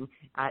decking,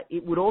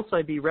 it would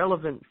also be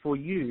relevant for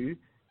you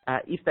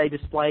if they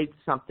displayed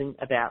something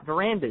about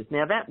verandas.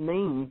 Now, that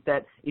means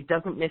that it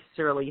doesn't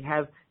necessarily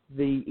have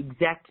the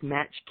exact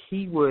match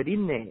keyword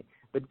in there,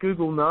 but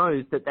Google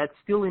knows that that's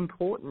still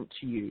important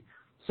to you.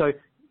 So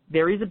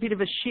there is a bit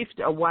of a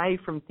shift away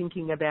from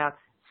thinking about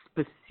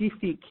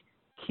specific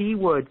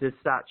keywords as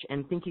such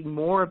and thinking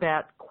more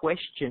about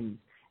questions.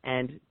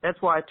 And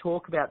that's why I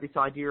talk about this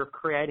idea of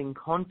creating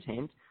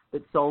content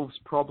that solves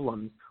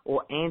problems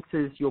or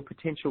answers your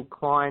potential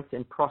clients'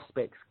 and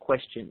prospects'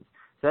 questions.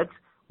 So that's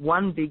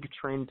one big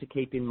trend to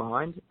keep in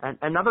mind. And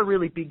another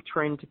really big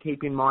trend to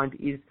keep in mind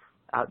is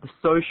the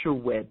social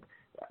web.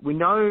 We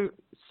know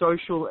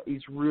social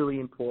is really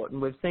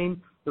important. We've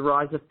seen the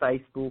rise of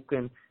Facebook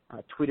and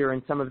Twitter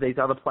and some of these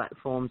other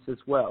platforms as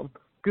well.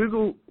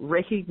 Google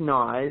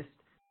recognized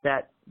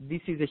that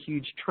this is a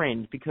huge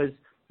trend because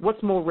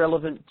what's more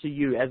relevant to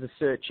you as a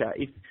searcher?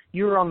 If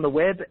you were on the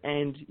web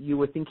and you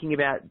were thinking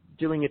about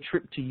doing a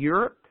trip to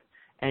Europe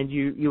and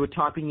you were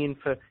typing in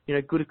for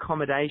good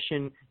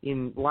accommodation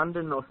in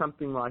London or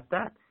something like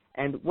that,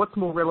 and what's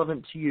more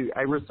relevant to you?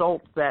 A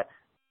result that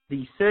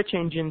the search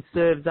engine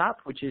serves up,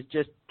 which is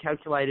just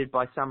calculated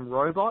by some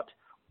robot,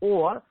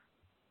 or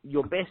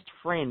your best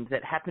friend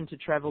that happened to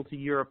travel to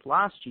Europe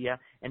last year,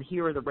 and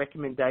here are the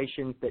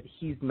recommendations that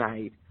he's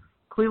made.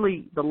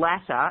 clearly the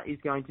latter is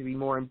going to be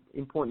more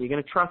important. You're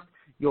going to trust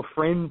your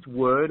friend's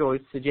word or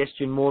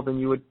suggestion more than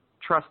you would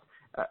trust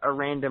a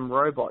random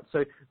robot.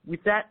 So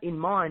with that in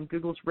mind,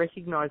 Google's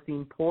recognized the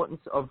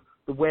importance of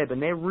the web,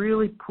 and they're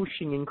really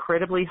pushing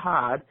incredibly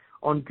hard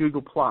on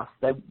Google+.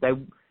 They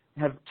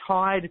have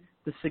tied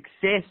the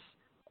success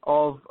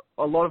of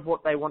a lot of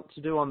what they want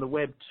to do on the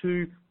web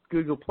to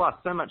Google+,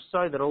 so much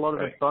so that a lot of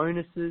the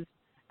bonuses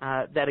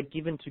that are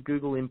given to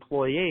Google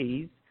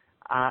employees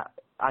are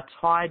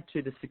tied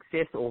to the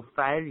success or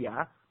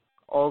failure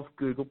of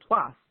Google+,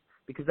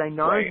 because they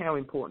know how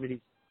important it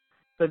is.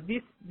 So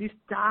this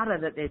data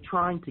that they're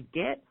trying to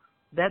get,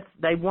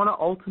 they want to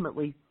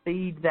ultimately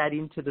feed that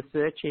into the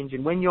search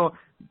engine. When you're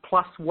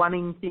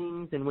 +1ing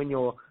things and when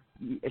you're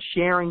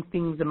sharing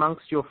things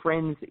amongst your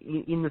friends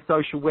in the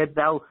social web,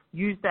 they'll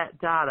use that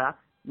data,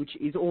 which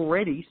is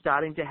already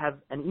starting to have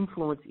an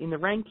influence in the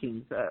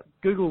rankings.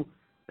 Google,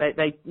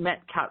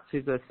 Matt Cutts,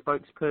 who's a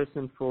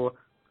spokesperson for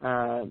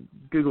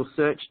Google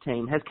search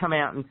team, has come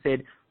out and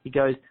said, he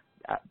goes,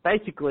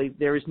 basically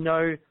there is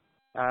no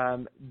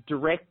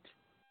direct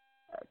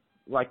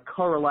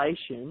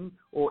correlation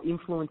or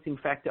influencing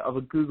factor of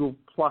a Google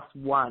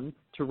 +1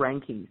 to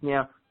rankings.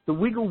 Now, the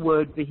wiggle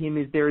word for him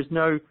is there is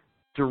no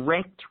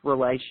direct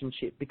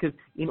relationship, because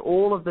in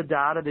all of the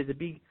data, there's a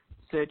big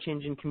search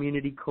engine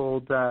community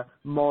called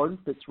Moz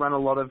that's run a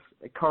lot of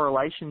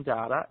correlation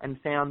data and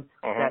found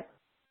that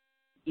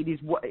it is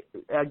what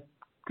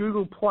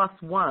Google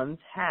 +1s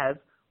have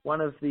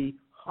one of the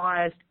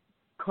highest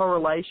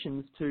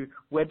correlations to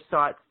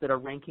websites that are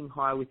ranking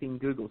high within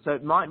Google. So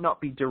it might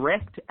not be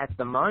direct at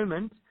the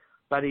moment,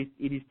 but it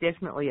is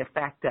definitely a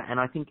factor, and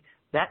I think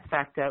that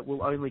factor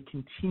will only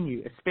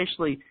continue,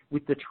 especially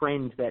with the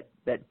trend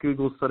that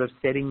Google's sort of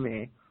setting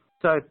there.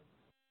 So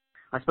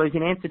I suppose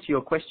in answer to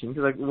your question,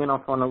 because I went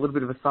off on a little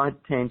bit of a side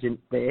tangent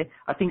there,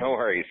 I think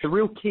the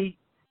real key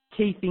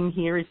thing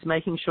here is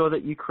making sure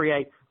that you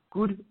create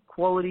good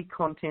quality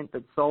content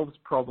that solves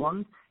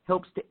problems,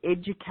 helps to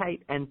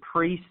educate and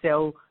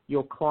pre-sell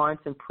your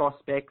clients and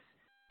prospects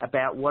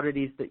about what it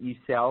is that you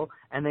sell,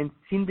 and then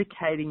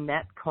syndicating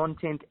that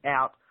content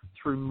out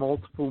through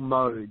multiple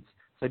modes.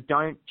 So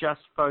don't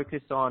just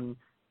focus on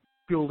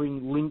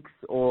building links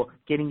or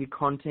getting your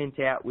content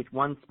out with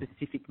one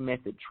specific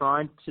method.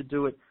 Try to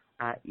do it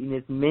in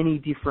as many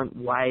different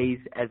ways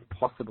as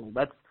possible.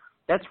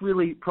 That's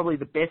really probably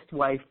the best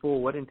way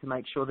forward, and to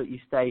make sure that you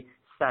stay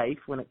safe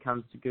when it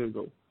comes to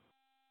Google.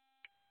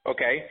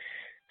 Okay.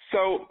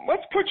 So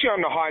let's put you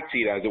on the hot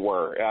seat, as it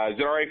were. Is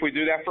it all right if we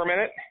do that for a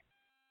minute?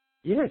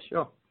 Yeah,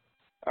 sure.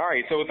 All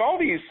right. So with all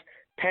these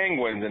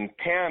penguins and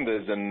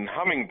pandas and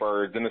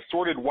hummingbirds and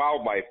assorted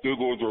wildlife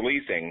Google is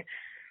releasing,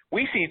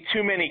 we see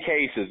too many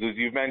cases, as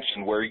you've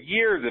mentioned, where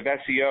years of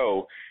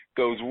SEO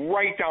goes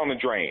right down the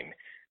drain.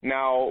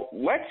 Now,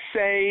 let's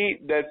say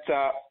that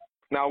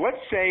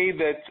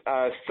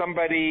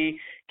somebody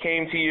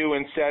came to you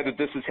and said that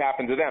this has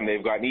happened to them.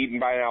 They've gotten eaten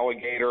by an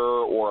alligator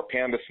or a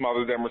panda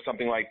smothered them or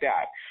something like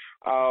that.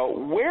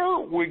 Where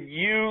would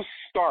you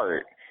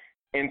start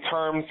in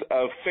terms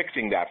of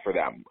fixing that for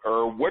them?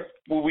 Or what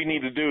will we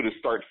need to do to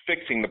start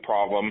fixing the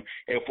problem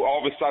if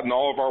all of a sudden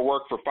all of our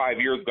work for 5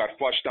 years got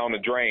flushed down the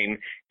drain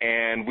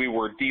and we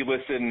were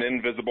delisted and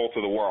invisible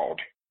to the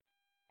world?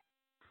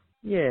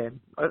 Yeah.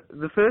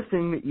 The first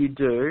thing that you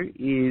do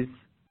is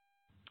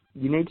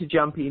you need to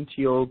jump into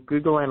your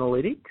Google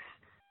Analytics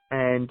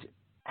and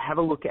have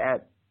a look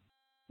at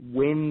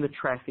when the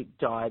traffic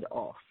died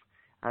off.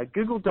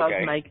 Google does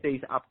make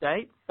these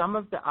updates. Some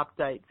of the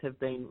updates have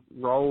been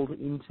rolled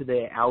into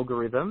their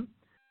algorithm,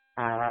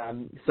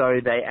 so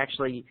they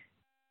actually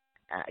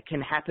can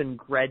happen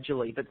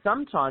gradually. But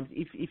sometimes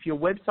if your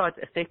website's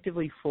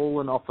effectively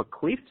fallen off a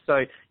cliff,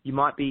 so you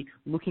might be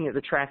looking at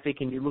the traffic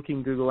and you look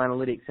in Google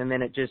Analytics and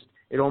then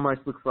it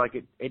almost looks like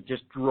it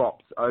just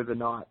drops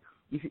overnight.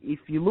 If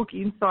you look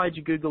inside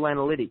your Google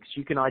Analytics,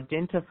 you can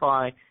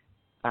identify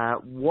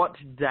what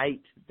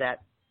date that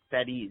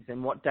is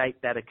and what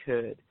date that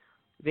occurred.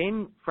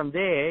 Then from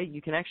there,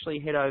 you can actually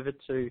head over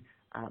to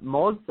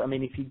Moz. I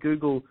mean, if you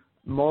Google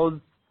Moz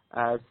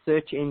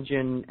search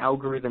engine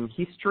algorithm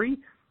history,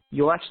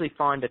 you'll actually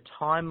find a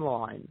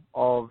timeline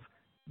of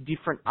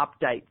different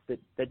updates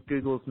that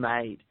Google's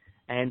made.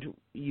 And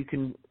you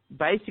can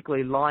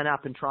basically line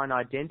up and try and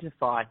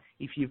identify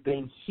if you've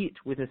been hit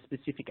with a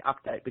specific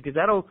update, because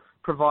that'll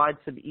provide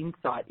some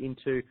insight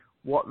into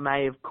what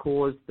may have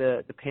caused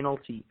the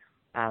penalty.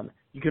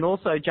 You can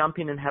also jump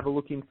in and have a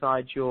look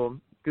inside your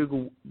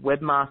Google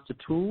Webmaster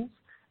Tools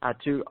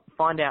to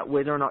find out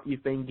whether or not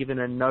you've been given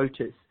a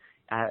notice.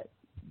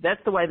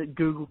 That's the way that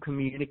Google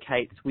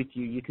communicates with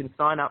you. You can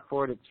sign up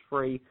for it, it's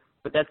free,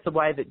 but that's the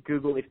way that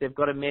Google, if they've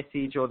got a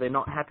message or they're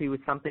not happy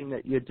with something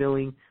that you're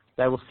doing,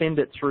 they will send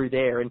it through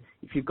there. And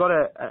if you've got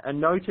a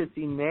notice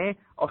in there,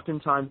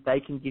 oftentimes they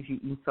can give you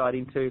insight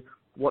into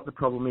what the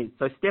problem is.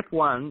 So step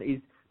one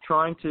is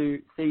trying to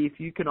see if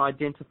you can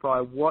identify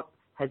what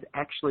has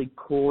actually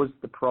caused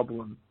the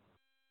problem.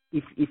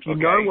 If you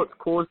know what's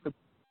caused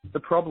the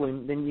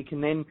problem, then you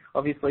can then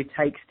obviously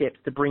take steps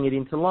to bring it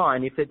into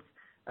line. If it's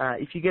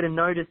if you get a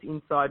notice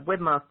inside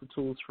Webmaster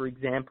Tools, for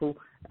example,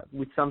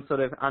 with some sort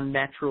of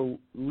unnatural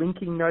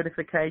linking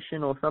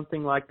notification or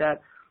something like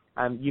that,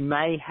 you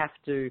may have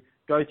to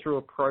go through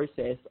a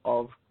process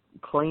of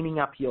cleaning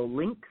up your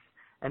links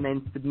and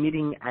then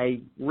submitting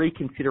a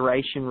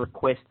reconsideration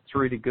request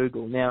through to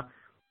Google. Now,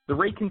 the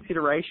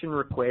reconsideration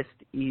request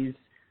is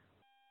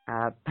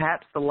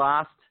perhaps the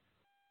last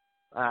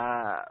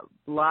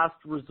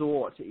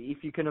resort.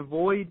 If you can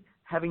avoid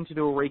having to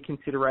do a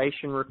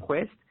reconsideration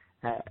request,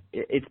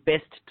 it's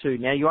best to.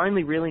 Now, you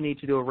only really need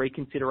to do a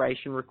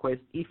reconsideration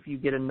request if you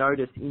get a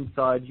notice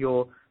inside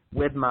your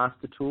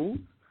Webmaster Tools.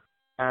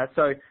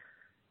 So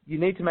you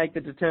need to make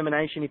the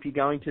determination if you're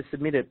going to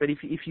submit it. But if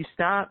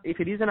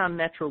it is an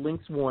unnatural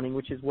links warning,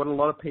 which is what a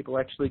lot of people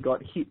actually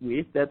got hit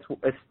with, that's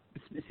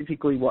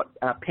specifically what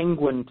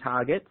Penguin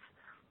targets.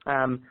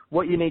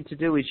 What you need to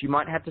do is you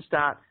might have to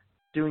start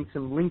doing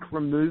some link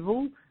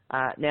removal.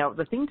 Now,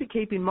 the thing to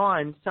keep in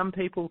mind, some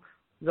people,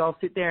 they'll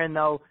sit there and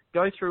they'll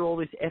go through all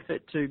this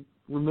effort to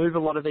remove a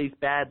lot of these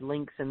bad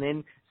links and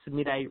then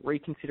submit a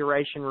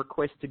reconsideration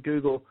request to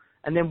Google.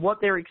 And then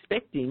what they're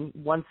expecting,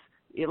 once,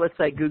 let's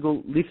say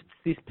Google lifts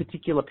this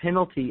particular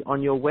penalty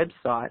on your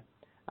website,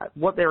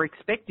 what they're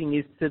expecting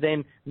is to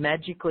then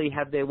magically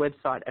have their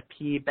website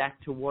appear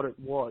back to what it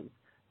was.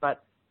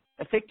 But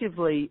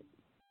effectively,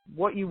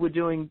 what you were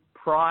doing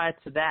prior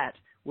to that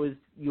was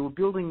you were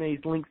building these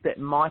links that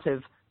might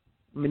have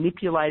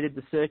manipulated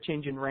the search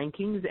engine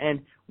rankings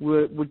and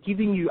were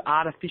giving you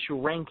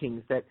artificial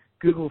rankings that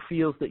Google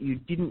feels that you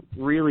didn't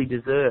really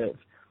deserve.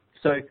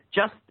 So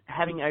just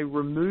having a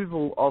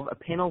removal of a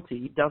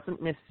penalty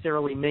doesn't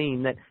necessarily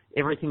mean that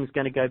everything's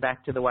going to go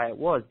back to the way it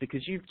was,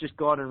 because you've just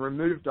gone and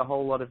removed a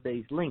whole lot of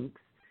these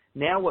links.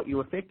 Now what you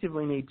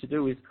effectively need to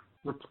do is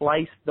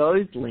replace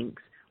those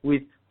links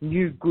with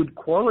new good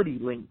quality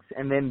links,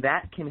 and then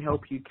that can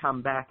help you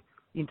come back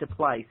into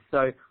place.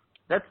 So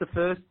that's the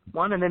first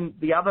one. And then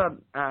the other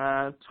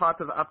type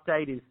of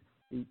update is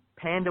the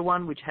Panda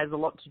one, which has a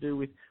lot to do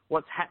with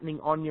what's happening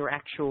on your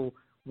actual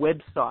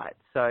website.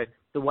 So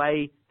the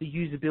way the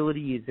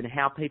usability is and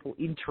how people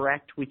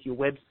interact with your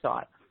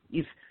website.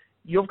 If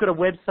you've got a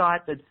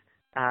website that's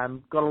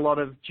got a lot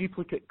of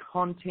duplicate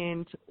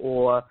content,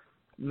 or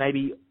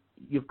maybe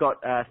you've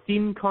got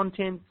thin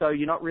content, so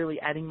you're not really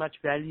adding much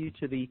value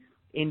to the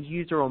end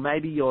user, or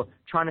maybe you're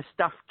trying to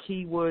stuff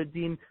keywords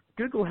in,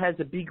 Google has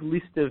a big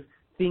list of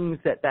things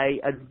that they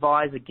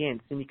advise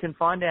against, and you can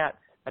find out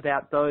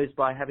about those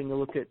by having a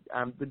look at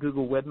the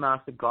Google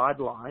Webmaster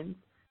Guidelines.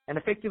 And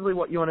effectively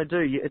what you want to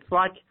do, it's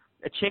like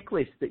a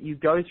checklist that you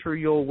go through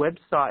your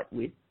website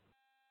with,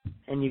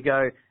 and you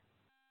go,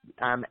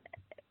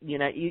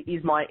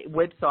 is my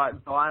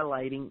website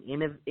violating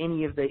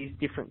any of these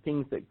different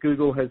things that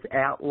Google has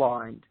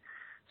outlined?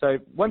 So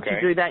once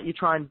you do that, you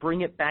try and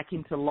bring it back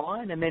into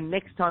line, and then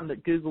next time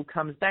that Google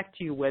comes back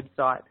to your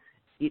website,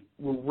 it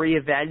will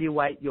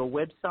reevaluate your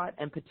website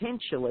and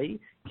potentially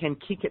can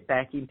kick it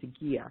back into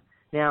gear.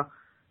 Now,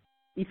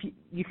 if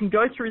you can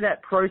go through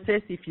that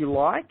process if you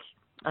like,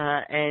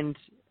 there's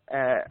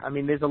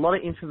a lot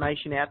of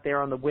information out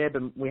there on the web,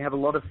 and we have a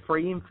lot of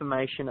free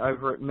information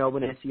over at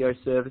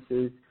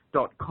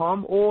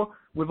melbourneseoservices.com, or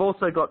we've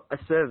also got a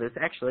service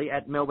actually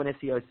at Melbourne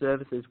SEO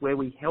Services where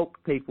we help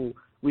people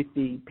with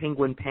the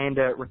Penguin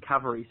Panda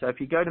recovery. So if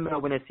you go to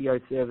Melbourne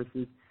SEO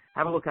Services,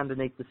 have a look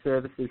underneath the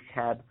Services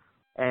tab,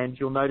 and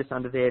you'll notice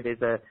under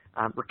there's a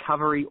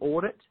recovery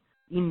audit.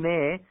 In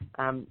there,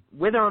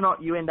 whether or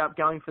not you end up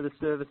going for the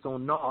service or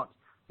not,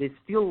 there's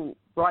still,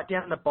 right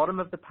down the bottom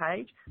of the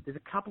page, there's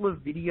a couple of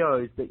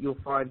videos that you'll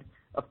find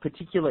of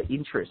particular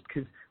interest,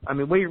 because,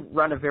 we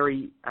run a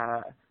very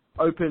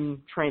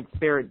open,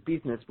 transparent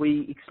business.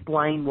 We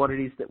explain what it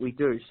is that we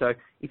do. So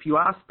if you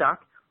are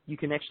stuck, you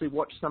can actually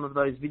watch some of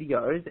those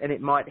videos, and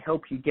it might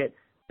help you get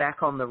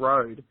back on the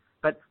road.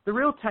 But the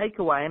real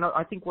takeaway, and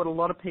I think what a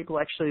lot of people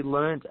actually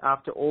learned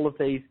after all of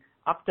these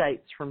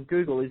updates from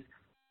Google, is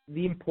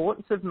the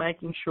importance of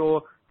making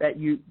sure that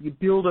you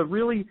build a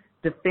really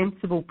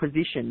defensible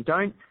position.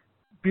 Don't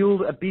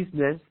build a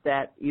business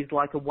that is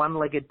like a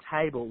one-legged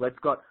table that's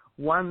got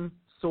one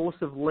source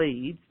of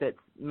leads that's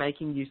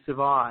making you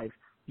survive.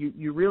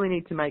 You really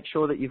need to make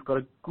sure that you've got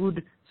a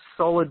good,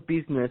 solid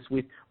business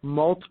with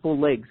multiple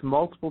legs,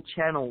 multiple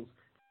channels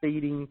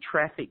feeding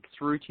traffic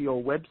through to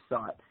your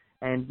website,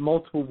 and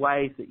multiple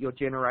ways that you're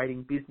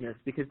generating business,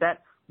 because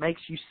that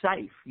makes you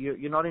safe.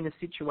 You're not in a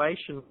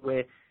situation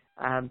where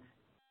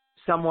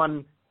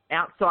someone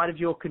outside of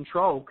your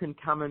control can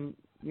come and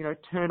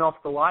turn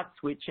off the light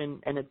switch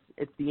and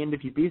it's the end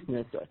of your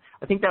business.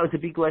 I think that was a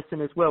big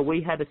lesson as well.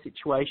 We had a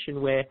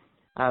situation where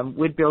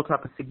we'd built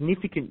up a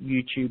significant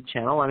YouTube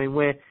channel.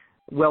 We're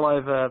well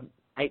over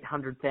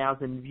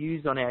 800,000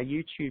 views on our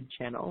YouTube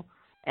channel,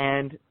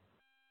 and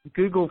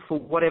Google, for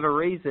whatever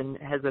reason,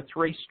 has a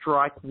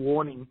 3-strike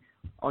warning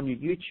on your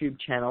YouTube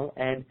channel,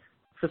 and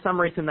for some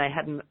reason they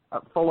hadn't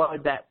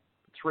followed that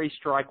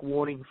 3-strike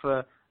warning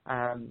for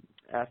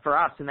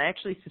us, and they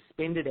actually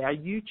suspended our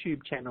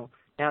YouTube channel.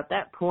 Now, at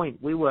that point,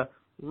 we were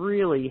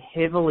really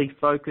heavily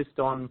focused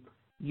on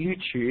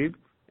YouTube,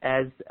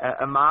 as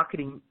a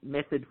marketing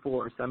method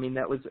for us. I mean,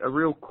 that was a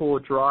real core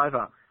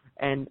driver.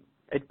 And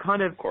it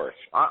kind of course.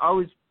 I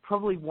was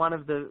probably one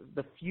of the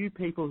few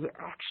people who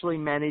actually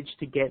managed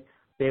to get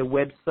their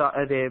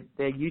website,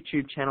 their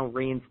YouTube channel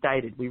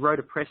reinstated. We wrote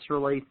a press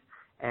release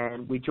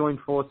and we joined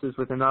forces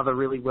with another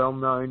really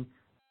well-known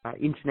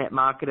internet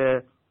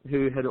marketer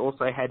who had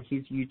also had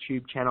his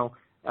YouTube channel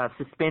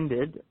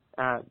suspended.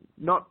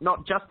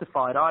 Not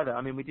justified either.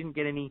 I mean, we didn't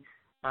get any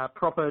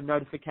proper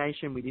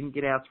notification. We didn't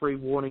get our 3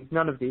 warnings.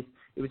 None of this.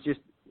 It was just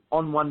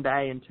on one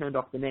day and turned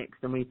off the next.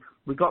 And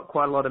we got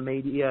quite a lot of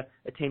media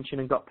attention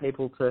and got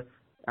people to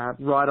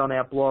write on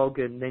our blog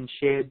and then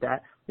shared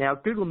that. Now,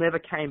 Google never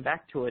came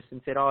back to us and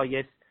said, oh,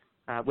 yes,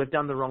 we've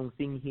done the wrong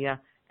thing here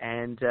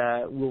and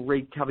we'll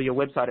recover your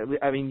website,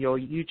 your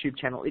YouTube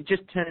channel. It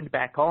just turned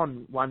back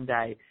on one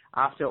day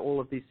after all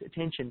of this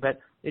attention. But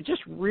it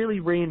just really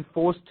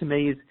reinforced to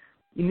me is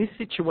in this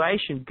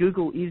situation,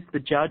 Google is the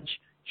judge,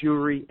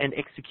 jury, and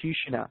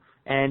executioner.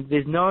 And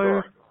there's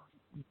no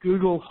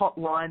Google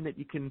hotline that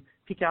you can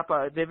pick up.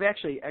 They've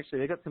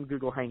they've got some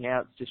Google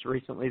Hangouts just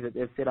recently that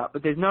they've set up,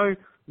 but there's no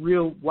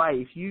real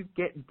way. If you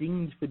get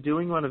dinged for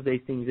doing one of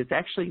these things, it's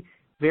actually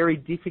very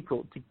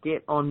difficult to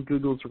get on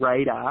Google's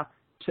radar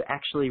to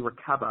actually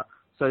recover.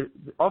 So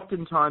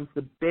oftentimes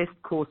the best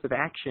course of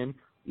action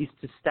is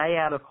to stay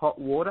out of hot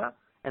water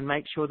and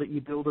make sure that you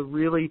build a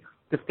really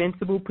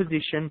defensible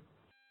position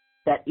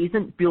that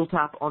isn't built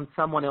up on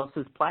someone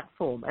else's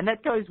platform. And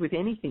that goes with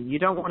anything. You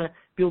don't want to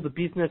build a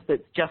business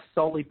that's just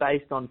solely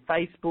based on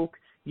Facebook.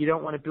 You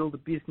don't want to build a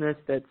business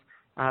that's,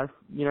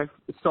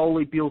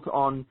 solely built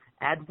on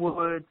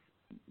AdWords.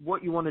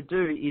 What you want to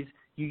do is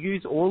you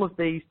use all of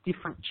these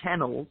different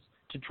channels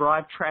to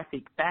drive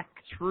traffic back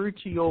through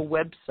to your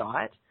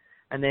website.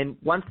 And then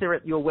once they're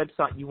at your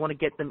website, you want to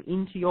get them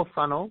into your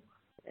funnel,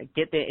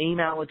 get their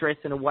email address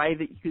in a way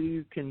that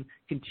you can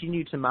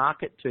continue to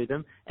market to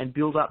them and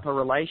build up a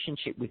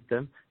relationship with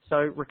them.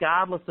 So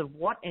regardless of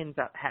what ends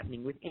up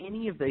happening with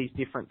any of these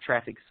different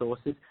traffic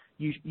sources,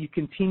 you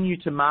continue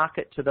to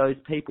market to those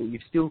people.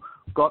 You've still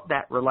got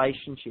that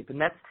relationship. And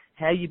that's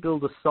how you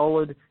build a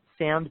solid,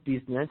 sound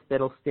business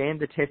that'll stand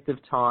the test of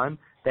time,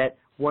 that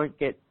won't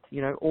get,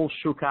 all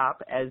shook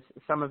up as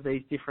some of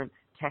these different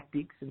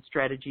tactics and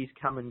strategies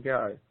come and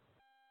go.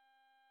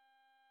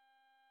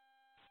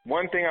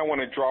 One thing I want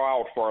to draw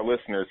out for our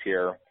listeners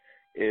here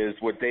is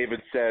what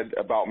David said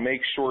about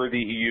make sure that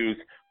you use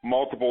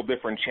multiple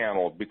different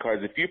channels, because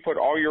if you put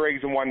all your eggs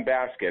in one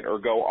basket or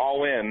go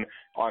all in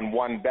on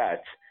one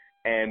bet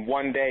and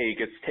one day it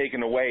gets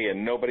taken away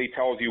and nobody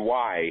tells you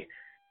why,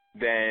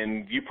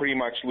 then you pretty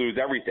much lose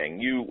everything.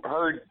 You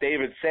heard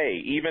David say,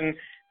 even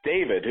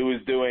David, who was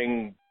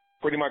doing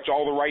pretty much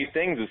all the right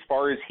things as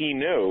far as he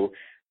knew,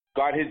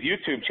 got his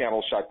YouTube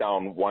channel shut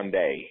down one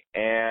day.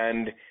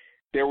 And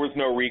there was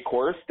no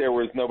recourse. There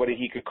was nobody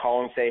he could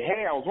call and say,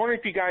 hey, I was wondering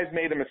if you guys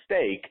made a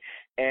mistake.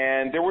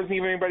 And there wasn't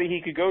even anybody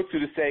he could go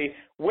to say,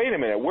 wait a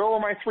minute, where were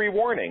my 3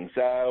 warnings?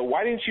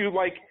 Why didn't you,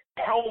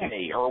 tell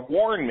me or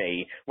warn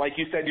me like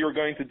you said you were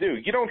going to do?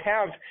 You don't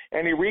have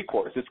any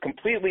recourse. It's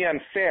completely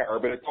unfair,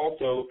 but it's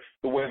also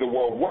the way the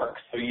world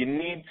works. So you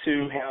need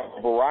to have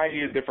a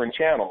variety of different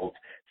channels.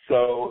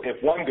 So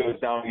if one goes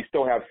down, you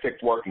still have 6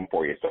 working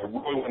for you. So I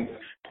really wanted to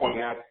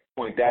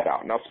point that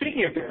out. Now,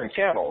 speaking of different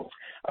channels,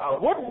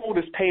 what role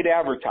does paid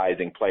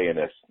advertising play in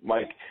this,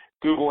 like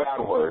Google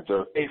AdWords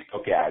or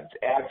Facebook ads,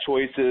 ad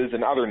choices,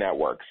 and other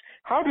networks?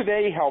 How do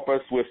they help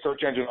us with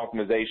search engine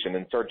optimization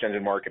and search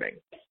engine marketing?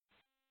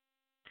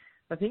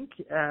 I think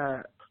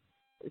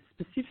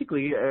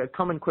specifically a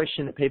common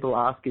question that people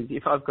ask is,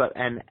 if I've got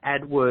an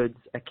AdWords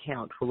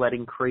account, will that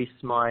increase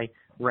my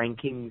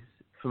rankings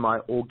for my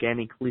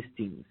organic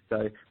listings,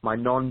 so my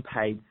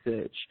non-paid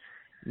search?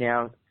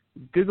 Now,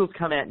 Google's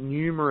come out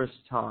numerous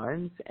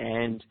times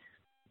and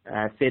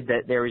said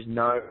that there is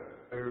no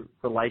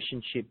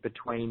relationship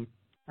between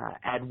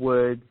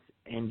AdWords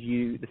and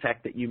the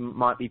fact that you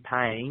might be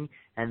paying,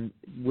 and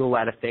will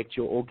that affect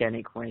your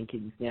organic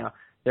rankings. Now,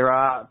 there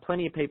are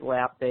plenty of people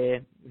out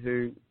there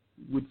who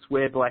would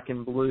swear black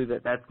and blue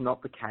that that's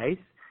not the case.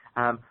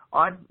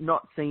 I've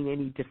not seen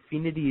any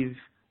definitive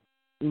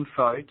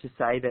info to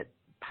say that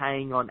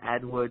paying on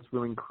AdWords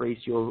will increase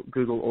your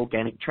Google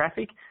organic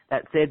traffic.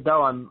 That said,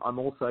 though, I'm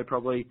also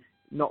probably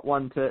not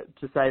one to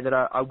say that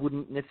I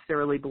wouldn't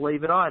necessarily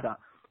believe it either.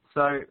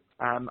 So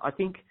I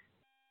think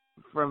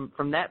from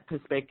that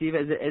perspective,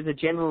 as a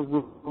general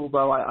rule,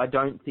 though, I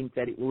don't think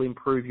that it will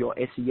improve your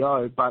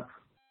SEO. But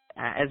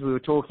as we were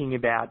talking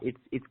about,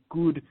 it's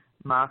good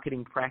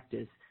marketing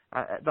practice.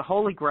 The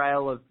holy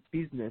grail of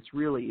business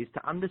really is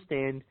to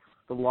understand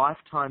the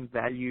lifetime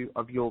value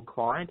of your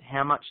client,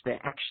 how much they're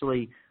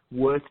actually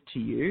worth to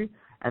you,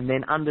 and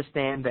then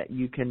understand that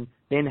you can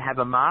then have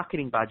a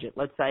marketing budget.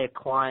 Let's say a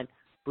client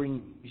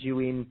brings you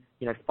in,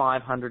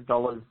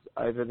 $500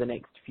 over the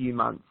next few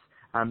months.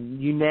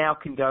 You now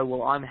can go,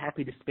 well, I'm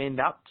happy to spend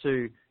up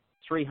to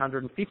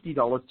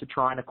 $350 to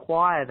try and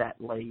acquire that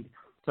lead.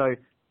 So,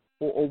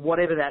 or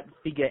whatever that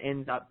figure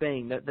ends up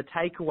being. The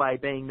takeaway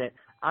being that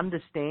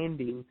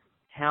understanding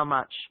how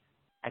much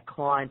a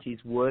client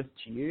is worth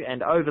to you,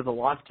 and over the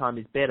lifetime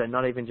is better,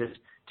 not even just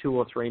 2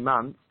 or 3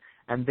 months.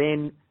 And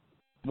then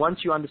once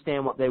you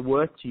understand what they're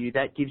worth to you,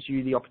 that gives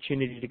you the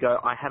opportunity to go,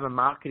 I have a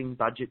marketing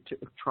budget to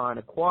try and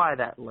acquire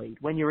that lead.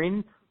 When you're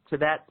into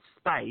that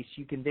space,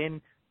 you can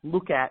then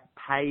look at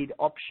paid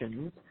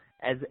options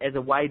as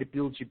a way to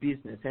build your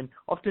business. And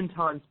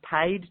oftentimes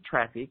paid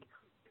traffic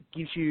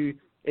gives you,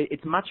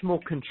 it's much more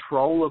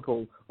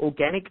controllable.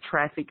 Organic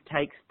traffic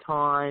takes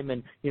time,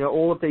 and,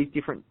 all of these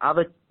different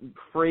other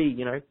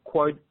free,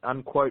 quote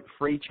unquote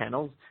free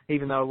channels,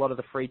 even though a lot of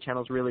the free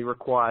channels really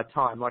require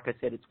time. Like I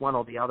said, it's one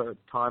or the other,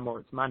 it's time or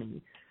it's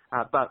money.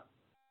 But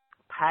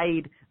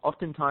paid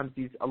oftentimes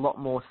is a lot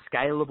more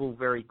scalable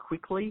very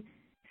quickly,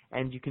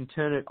 and you can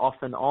turn it off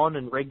and on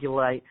and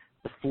regulate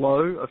the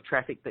flow of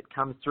traffic that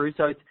comes through.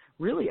 So it's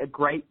really a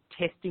great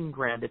testing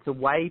ground. It's a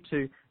way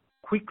to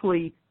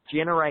quickly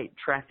generate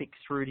traffic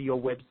through to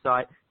your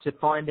website to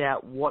find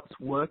out what's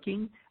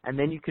working, and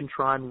then you can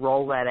try and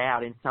roll that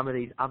out in some of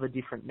these other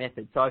different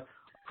methods. So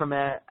from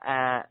a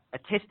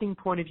testing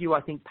point of view,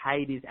 I think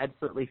paid is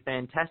absolutely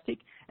fantastic.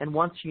 And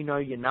once you know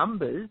your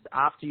numbers,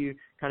 after you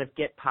kind of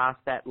get past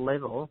that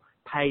level,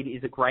 paid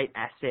is a great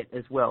asset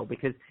as well,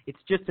 because it's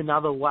just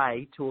another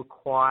way to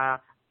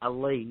acquire a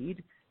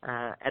lead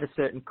at a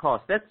certain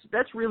cost.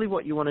 That's really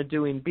what you want to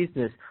do in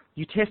business.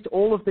 You test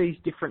all of these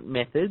different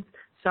methods.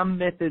 Some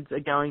methods are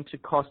going to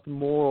cost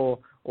more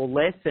or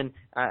less, and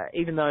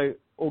even though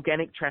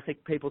organic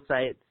traffic, people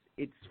say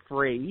it's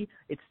free,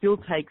 it still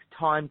takes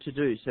time to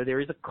do. So there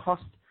is a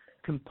cost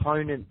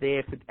component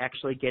there for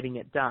actually getting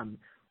it done.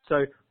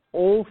 So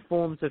all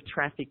forms of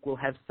traffic will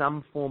have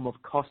some form of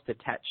cost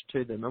attached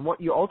to them. And what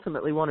you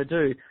ultimately want to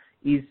do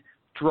is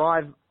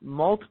drive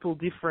multiple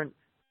different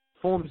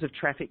forms of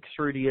traffic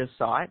through to your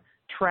site,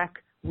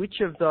 track which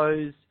of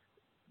those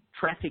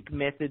traffic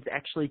methods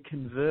actually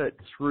convert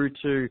through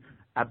to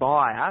a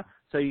buyer,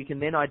 so you can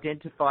then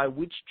identify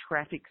which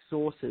traffic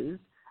sources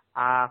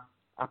are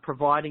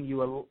providing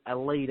you a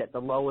lead at the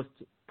lowest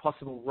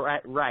possible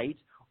rate,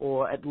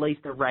 or at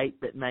least a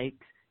rate that makes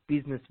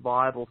business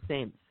viable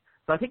sense.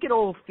 So I think it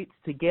all fits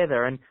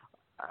together, and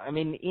I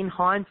mean, in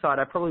hindsight,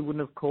 I probably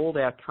wouldn't have called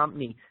our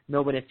company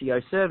Melbourne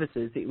SEO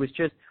Services. It was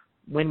just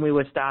when we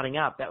were starting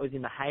up, that was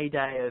in the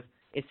heyday of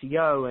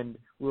SEO, and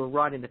we were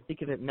right in the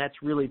thick of it, and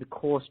that's really the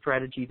core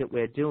strategy that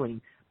we're doing.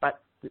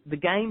 But the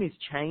game is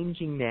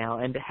changing now,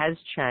 and it has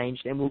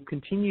changed and will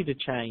continue to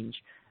change.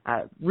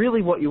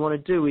 Really what you want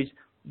to do is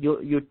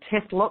you'll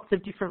test lots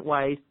of different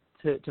ways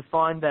to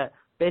find the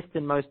best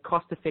and most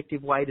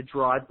cost-effective way to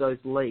drive those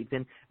leads,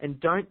 and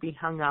don't be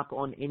hung up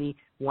on any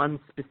one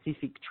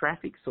specific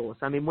traffic source.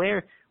 I mean,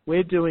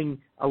 we're doing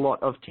a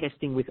lot of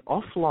testing with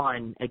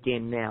offline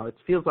again now. It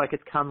feels like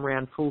it's come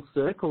around full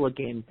circle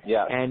again.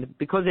 Yeah. And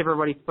because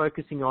everybody's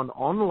focusing on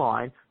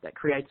online, that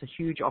creates a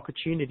huge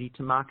opportunity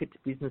to market to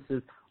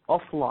businesses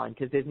offline,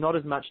 because there's not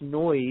as much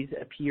noise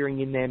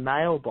appearing in their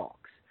mailbox.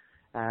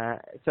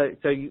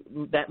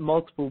 That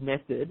multiple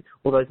method,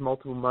 or those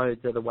multiple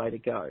modes, are the way to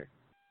go.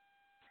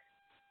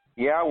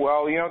 Yeah,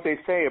 well, you know what they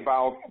say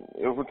about,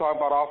 if we're talking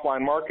about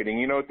offline marketing,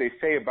 you know what they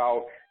say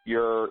about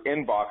your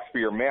inbox for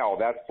your mail.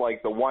 That's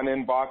like the one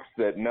inbox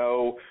that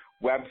no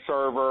web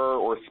server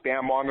or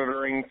spam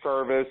monitoring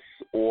service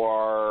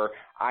or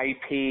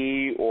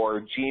IP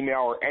or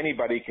Gmail or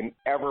anybody can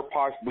ever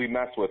possibly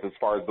mess with as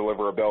far as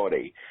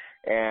deliverability.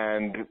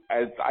 And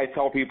as I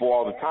tell people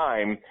all the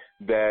time,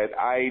 that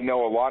I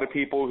know a lot of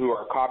people who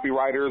are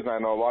copywriters, and I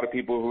know a lot of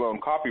people who own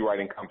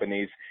copywriting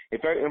companies.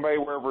 If anybody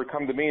were ever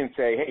come to me and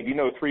say, hey, do you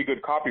know 3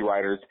 good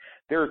copywriters?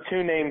 There are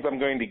 2 names I'm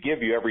going to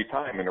give you every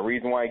time. And the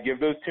reason why I give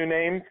those 2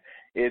 names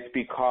is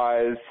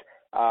because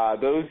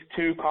those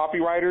 2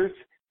 copywriters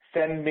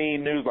send me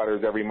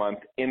newsletters every month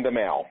in the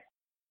mail.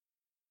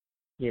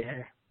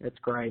 Yeah, that's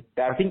great.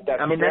 That's a big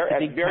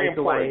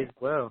takeaway as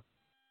well.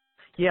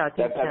 Yeah, I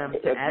think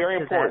that's very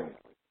important.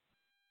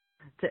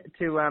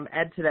 To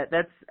add to that,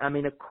 that's, I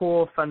mean, a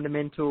core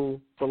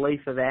fundamental belief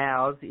of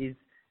ours is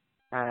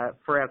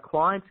for our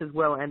clients as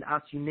well and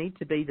us, you need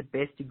to be the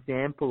best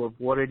example of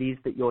what it is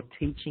that you're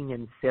teaching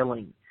and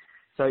selling.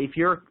 So if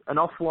you're an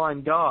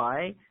offline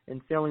guy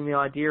and selling the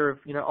idea of,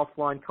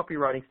 offline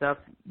copywriting stuff,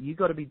 you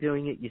got to be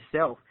doing it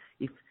yourself.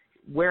 If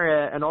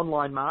we're an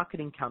online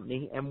marketing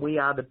company and we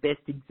are the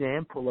best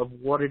example of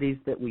what it is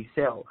that we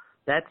sell,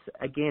 that's,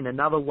 again,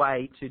 another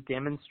way to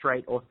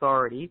demonstrate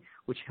authority,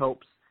 which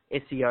helps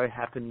SEO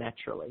happen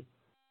naturally.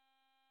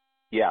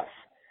 Yes.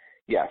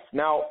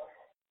 Now,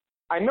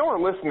 I know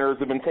our listeners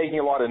have been taking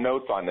a lot of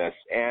notes on this,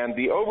 and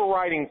the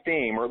overriding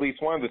theme, or at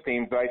least one of the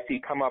themes that I see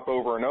come up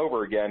over and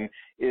over again,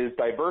 is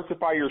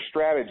diversify your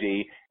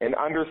strategy and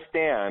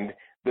understand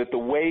that the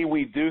way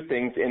we do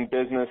things in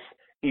business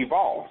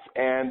evolves.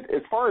 And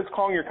as far as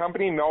calling your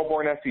company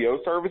Melbourne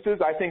SEO Services,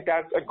 I think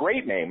that's a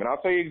great name, and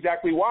I'll tell you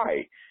exactly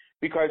why.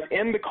 Because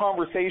in the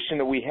conversation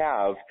that we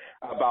have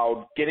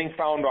about getting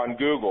found on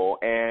Google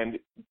and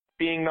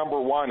being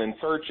number 1 in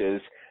searches,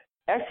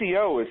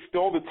 SEO is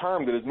still the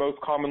term that is most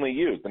commonly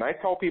used. And I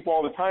tell people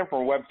all the time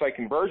from a website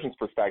conversions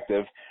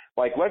perspective,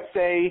 like let's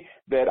say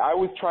that I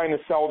was trying to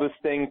sell this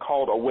thing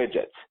called a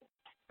widget,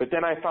 but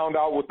then I found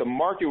out what the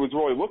market was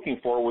really looking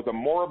for was a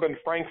moribund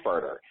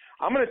Frankfurter.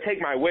 I'm going to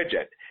take my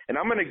widget and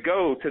I'm going to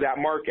go to that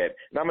market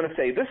and I'm going to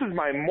say, this is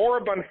my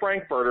moribund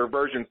Frankfurter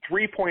version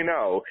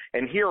 3.0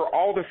 and here are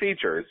all the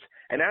features,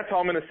 and that's how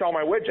I'm going to sell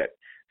my widget.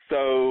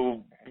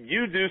 So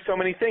you do so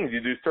many things.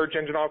 You do search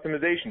engine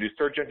optimization, do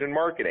search engine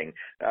marketing,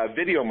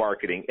 video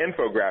marketing,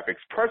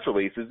 infographics, press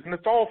releases, and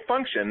it's all a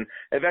function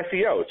of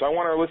SEO. So I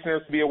want our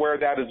listeners to be aware of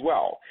that as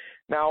well.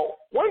 Now,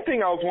 one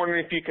thing I was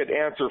wondering if you could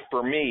answer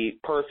for me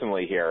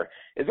personally here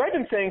is I've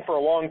been saying for a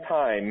long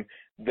time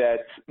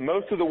that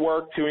most of the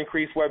work to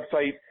increase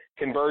website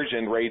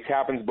conversion rates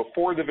happens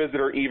before the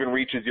visitor even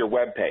reaches your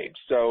web page.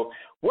 So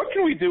what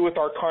can we do with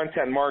our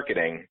content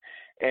marketing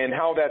and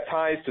how that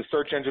ties to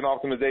search engine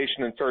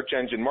optimization and search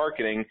engine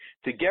marketing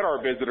to get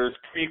our visitors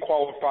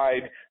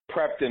pre-qualified,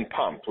 prepped, and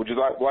pumped, which is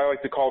what I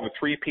like to call the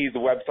 3 Ps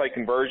of website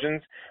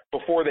conversions,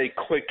 before they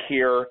click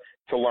here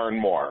to learn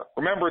more.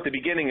 Remember at the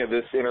beginning of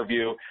this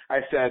interview, I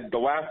said the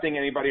last thing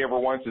anybody ever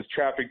wants is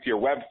traffic to your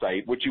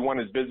website. What you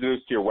want is visitors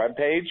to your web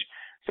page.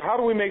 So how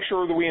do we make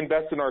sure that we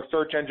invest in our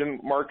search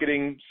engine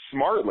marketing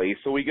smartly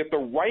so we get the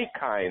right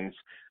kinds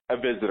of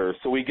visitors,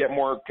 so we get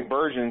more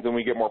conversions and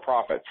we get more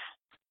profits?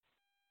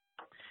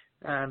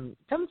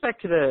 Comes back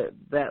to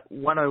that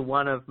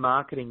 101 of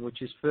marketing,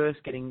 which is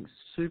first getting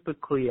super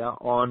clear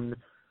on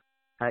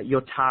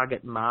your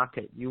target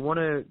market. You want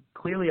to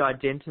clearly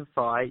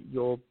identify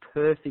your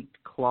perfect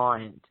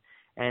client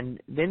and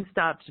then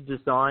start to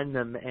design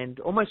them and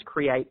almost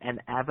create an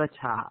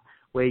avatar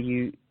where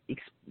you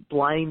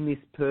explain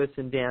this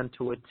person down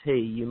to a T.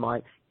 You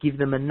might give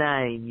them a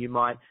name. You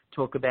might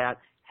talk about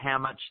how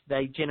much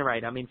they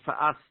generate. I mean, for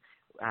us,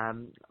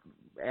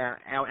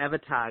 our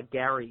avatar,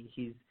 Gary,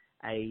 he's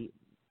a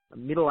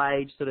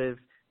middle-aged sort of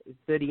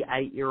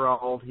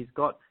 38-year-old. He's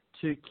got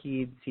 2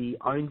 kids. He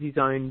owns his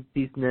own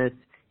business.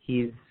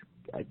 He's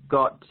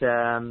got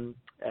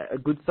a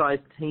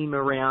good-sized team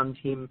around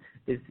him.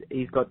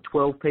 He's got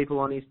 12 people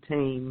on his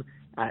team.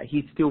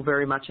 He's still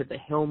very much at the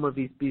helm of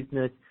his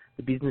business.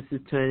 The business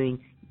is turning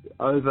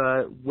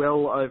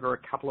well over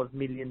a couple of $1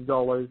 million.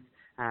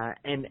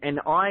 And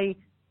I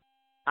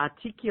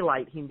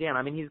articulate him down.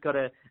 I mean, he's got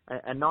a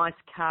nice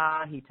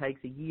car. He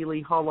takes a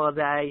yearly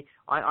holiday.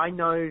 I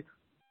know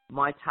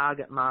my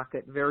target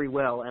market very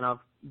well, and I've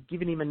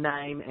given him a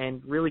name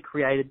and really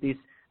created this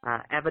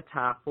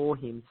avatar for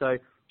him. So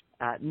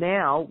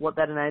now what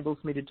that enables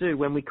me to do,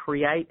 when we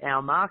create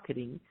our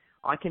marketing,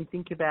 I can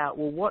think about,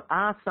 well, what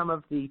are some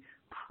of the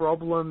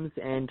problems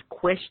and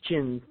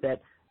questions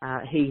that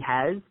he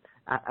has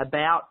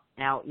about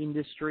our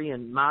industry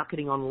and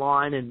marketing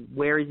online, and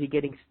where is he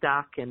getting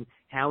stuck, and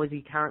how is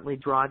he currently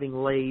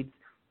driving leads,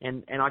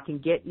 and I can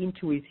get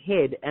into his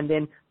head, and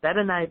then that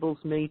enables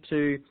me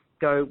to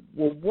go,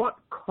 well, what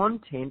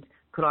content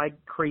could I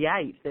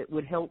create that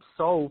would help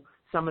solve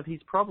some of his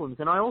problems?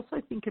 And I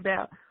also think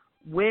about,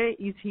 where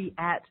is he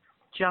at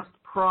just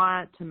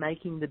prior to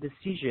making the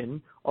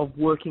decision of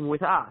working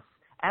with us?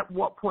 At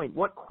what point?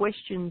 What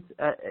questions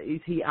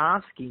is he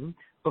asking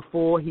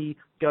before he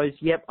goes,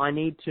 yep, I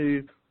need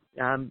to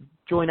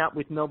join up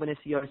with Melbourne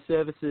SEO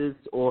Services,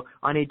 or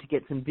I need to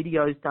get some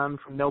videos done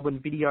from Melbourne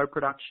Video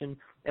Production,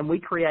 and we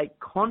create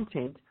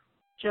content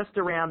just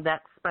around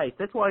that space.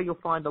 That's why you'll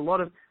find a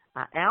lot of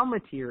our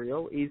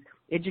material is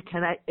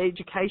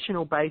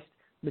educational-based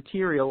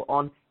material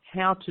on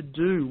how to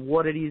do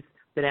what it is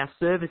that our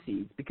service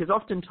is, because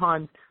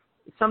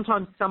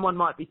sometimes someone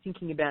might be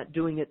thinking about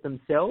doing it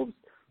themselves,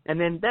 and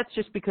then that's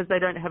just because they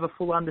don't have a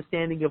full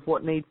understanding of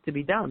what needs to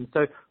be done.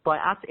 So by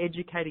us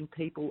educating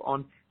people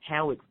on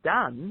how it's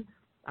done,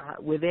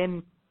 we're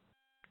then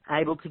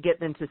able to get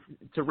them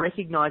to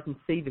recognize and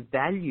see the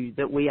value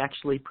that we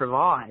actually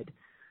provide.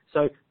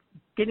 So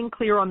getting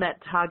clear on that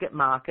target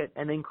market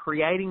and then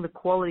creating the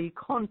quality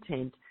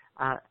content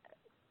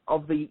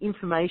of the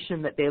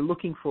information that they're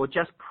looking for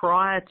just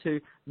prior to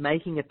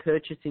making a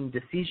purchasing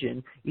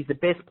decision is the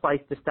best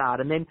place to start.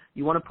 And then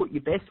you want to put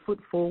your best foot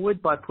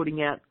forward by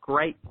putting out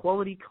great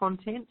quality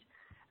content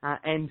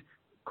and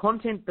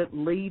content that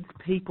leads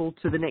people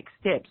to the next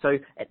step. So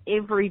at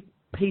every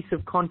piece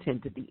of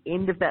content, at the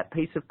end of that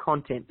piece of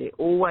content, there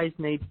always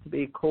needs to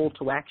be a call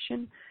to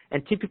action,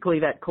 and typically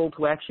that call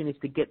to action is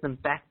to get them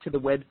back to the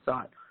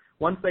website.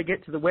 Once they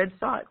get to the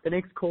website, the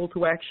next call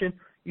to action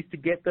is to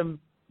get them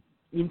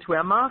into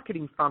our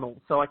marketing funnel,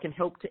 so I can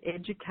help to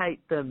educate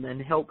them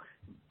and help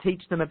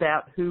teach them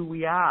about who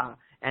we are.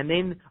 And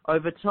then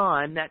over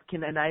time, that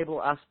can enable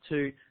us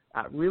to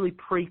really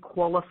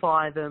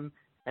pre-qualify them,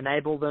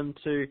 enable them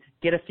to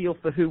get a feel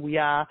for who we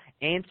are,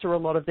 answer a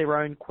lot of their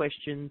own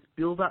questions,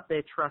 build up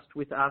their trust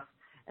with us,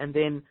 and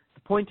then the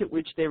point at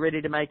which they're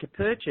ready to make a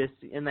purchase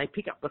and they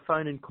pick up the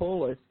phone and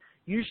call us,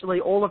 usually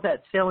all of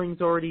that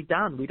selling's already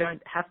done. We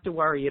don't have to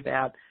worry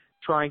about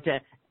trying to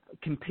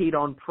compete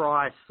on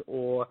price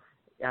or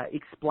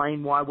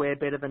explain why we're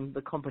better than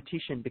the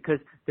competition, because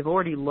they've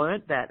already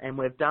learnt that, and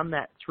we've done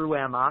that through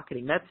our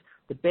marketing.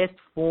 the best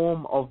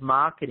form of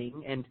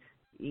marketing and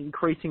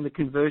increasing the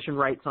conversion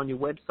rates on your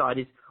website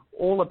is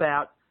all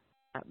about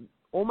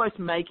almost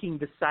making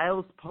the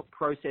sales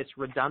process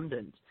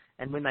redundant.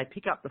 And when they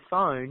pick up the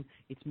phone,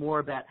 it's more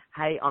about,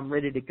 hey, I'm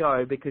ready to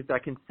go because I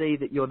can see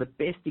that you're the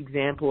best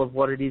example of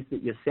what it is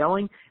that you're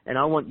selling, and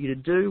I want you to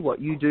do what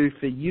you do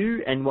for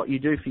you and what you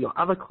do for your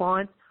other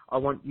clients. I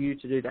want you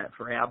to do that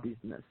for our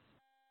business.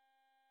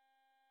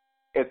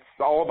 It's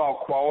all about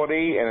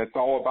quality, and it's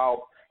all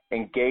about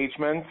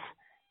engagement.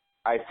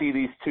 I see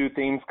these two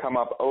themes come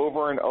up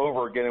over and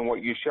over again in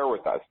what you share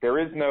with us. There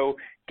is no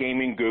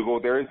gaming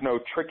Google, there is no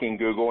tricking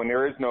Google, and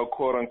there is no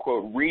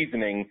quote-unquote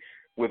reasoning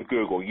with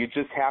Google. You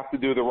just have to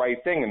do the right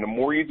thing, and the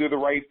more you do the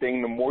right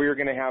thing, the more you're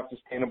going to have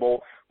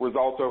sustainable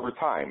results over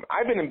time.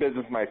 I've been in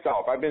business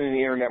myself. I've been in the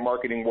internet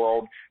marketing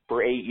world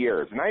for 8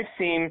 years, and I've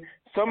seen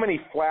so many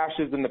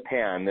flashes in the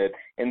pan that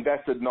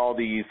invested in all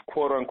these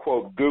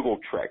quote-unquote Google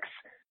tricks.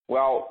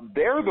 Well,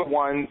 they're the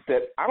ones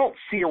that I don't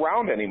see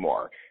around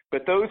anymore.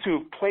 But those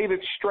who've played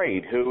it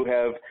straight, who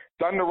have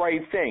done the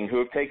right thing, who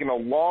have taken a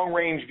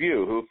long-range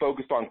view, who have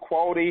focused on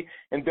quality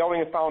and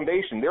building a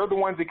foundation, they're the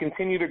ones that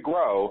continue to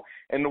grow,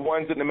 and the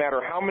ones that no matter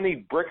how many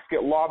bricks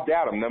get lobbed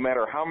at them, no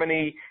matter how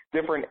many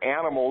different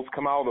animals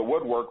come out of the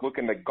woodwork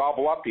looking to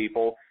gobble up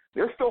people,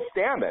 they're still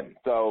standing.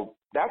 So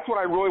that's what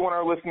I really want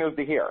our listeners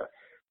to hear.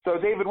 So,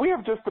 David, we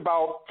have just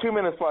about 2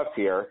 minutes left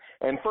here,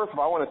 and first of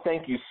all, I want to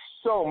thank you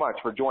so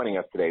much for joining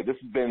us today. This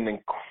has been an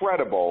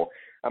incredible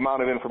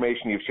amount of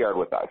information you've shared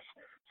with us.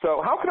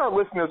 So how can our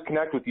listeners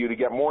connect with you to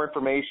get more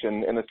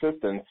information and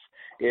assistance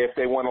if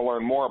they want to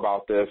learn more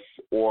about this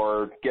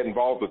or get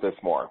involved with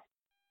this more?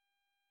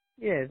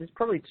 Yeah, there's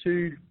probably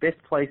two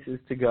best places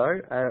to go.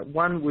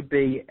 One would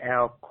be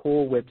our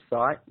core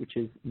website, which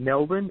is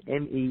Melbourne,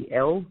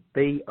 MELBOURNE,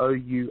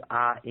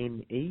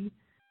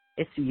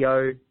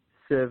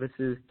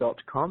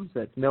 SEOservices.com. So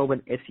that's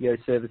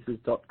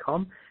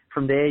MelbourneSEOservices.com.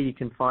 From there, you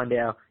can find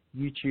our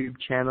YouTube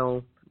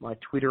channel, my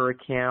Twitter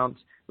account.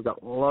 We've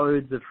got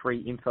loads of free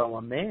info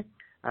on there.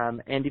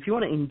 And if you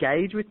want to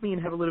engage with me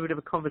and have a little bit of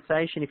a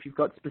conversation, if you've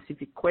got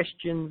specific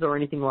questions or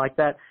anything like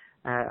that,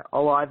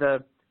 I'll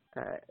either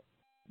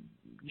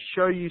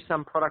show you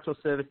some product or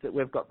service that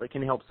we've got that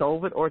can help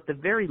solve it, or at the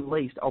very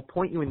least, I'll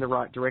point you in the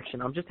right direction.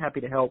 I'm just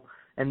happy to help.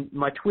 And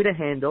my Twitter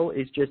handle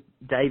is just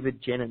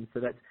David Jenyns. So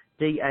that's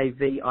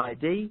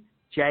DavidJenyns.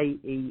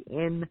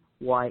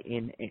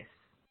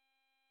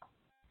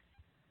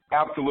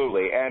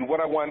 Absolutely. And what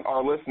I want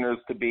our listeners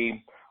to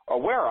be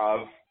aware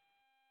of,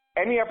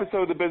 any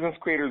episode of the Business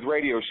Creators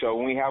Radio Show,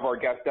 when we have our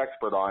guest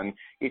expert on,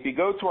 if you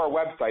go to our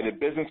website at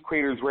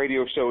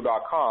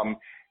businesscreatorsradioshow.com,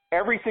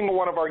 every single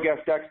one of our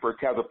guest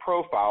experts has a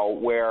profile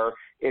where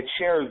it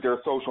shares their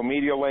social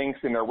media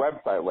links and their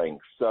website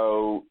links.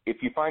 So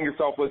if you find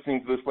yourself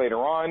listening to this later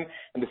on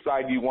and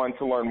decide you want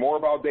to learn more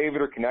about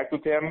David or connect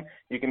with him,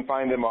 you can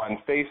find him on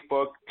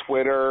Facebook,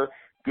 Twitter,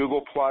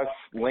 Google+,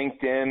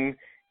 LinkedIn,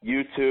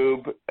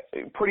 YouTube,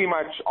 pretty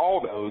much all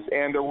those,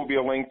 and there will be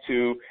a link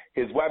to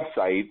his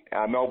website,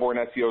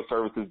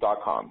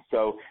 melbourneseoservices.com.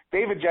 So,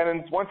 David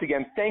Jenyns, once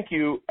again, thank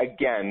you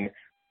again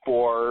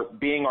for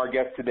being our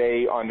guest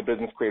today on the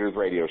Business Creators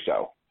Radio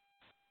Show.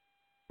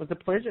 It was a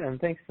pleasure, and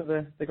thanks for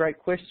the great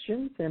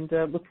questions, and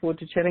look forward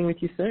to chatting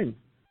with you soon.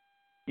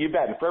 You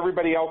bet. And for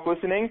everybody else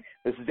listening,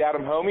 this is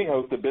Adam Homey,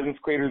 host of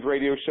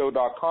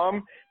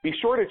BusinessCreatorsRadioshow.com. Be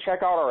sure to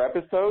check out our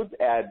episodes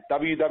at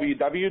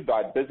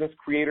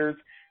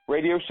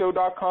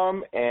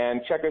www.BusinessCreatorsRadioshow.com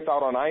and check us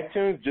out on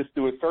iTunes. Just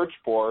do a search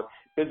for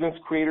Business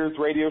Creators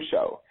Radio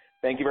Show.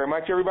 Thank you very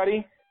much,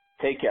 everybody.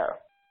 Take care.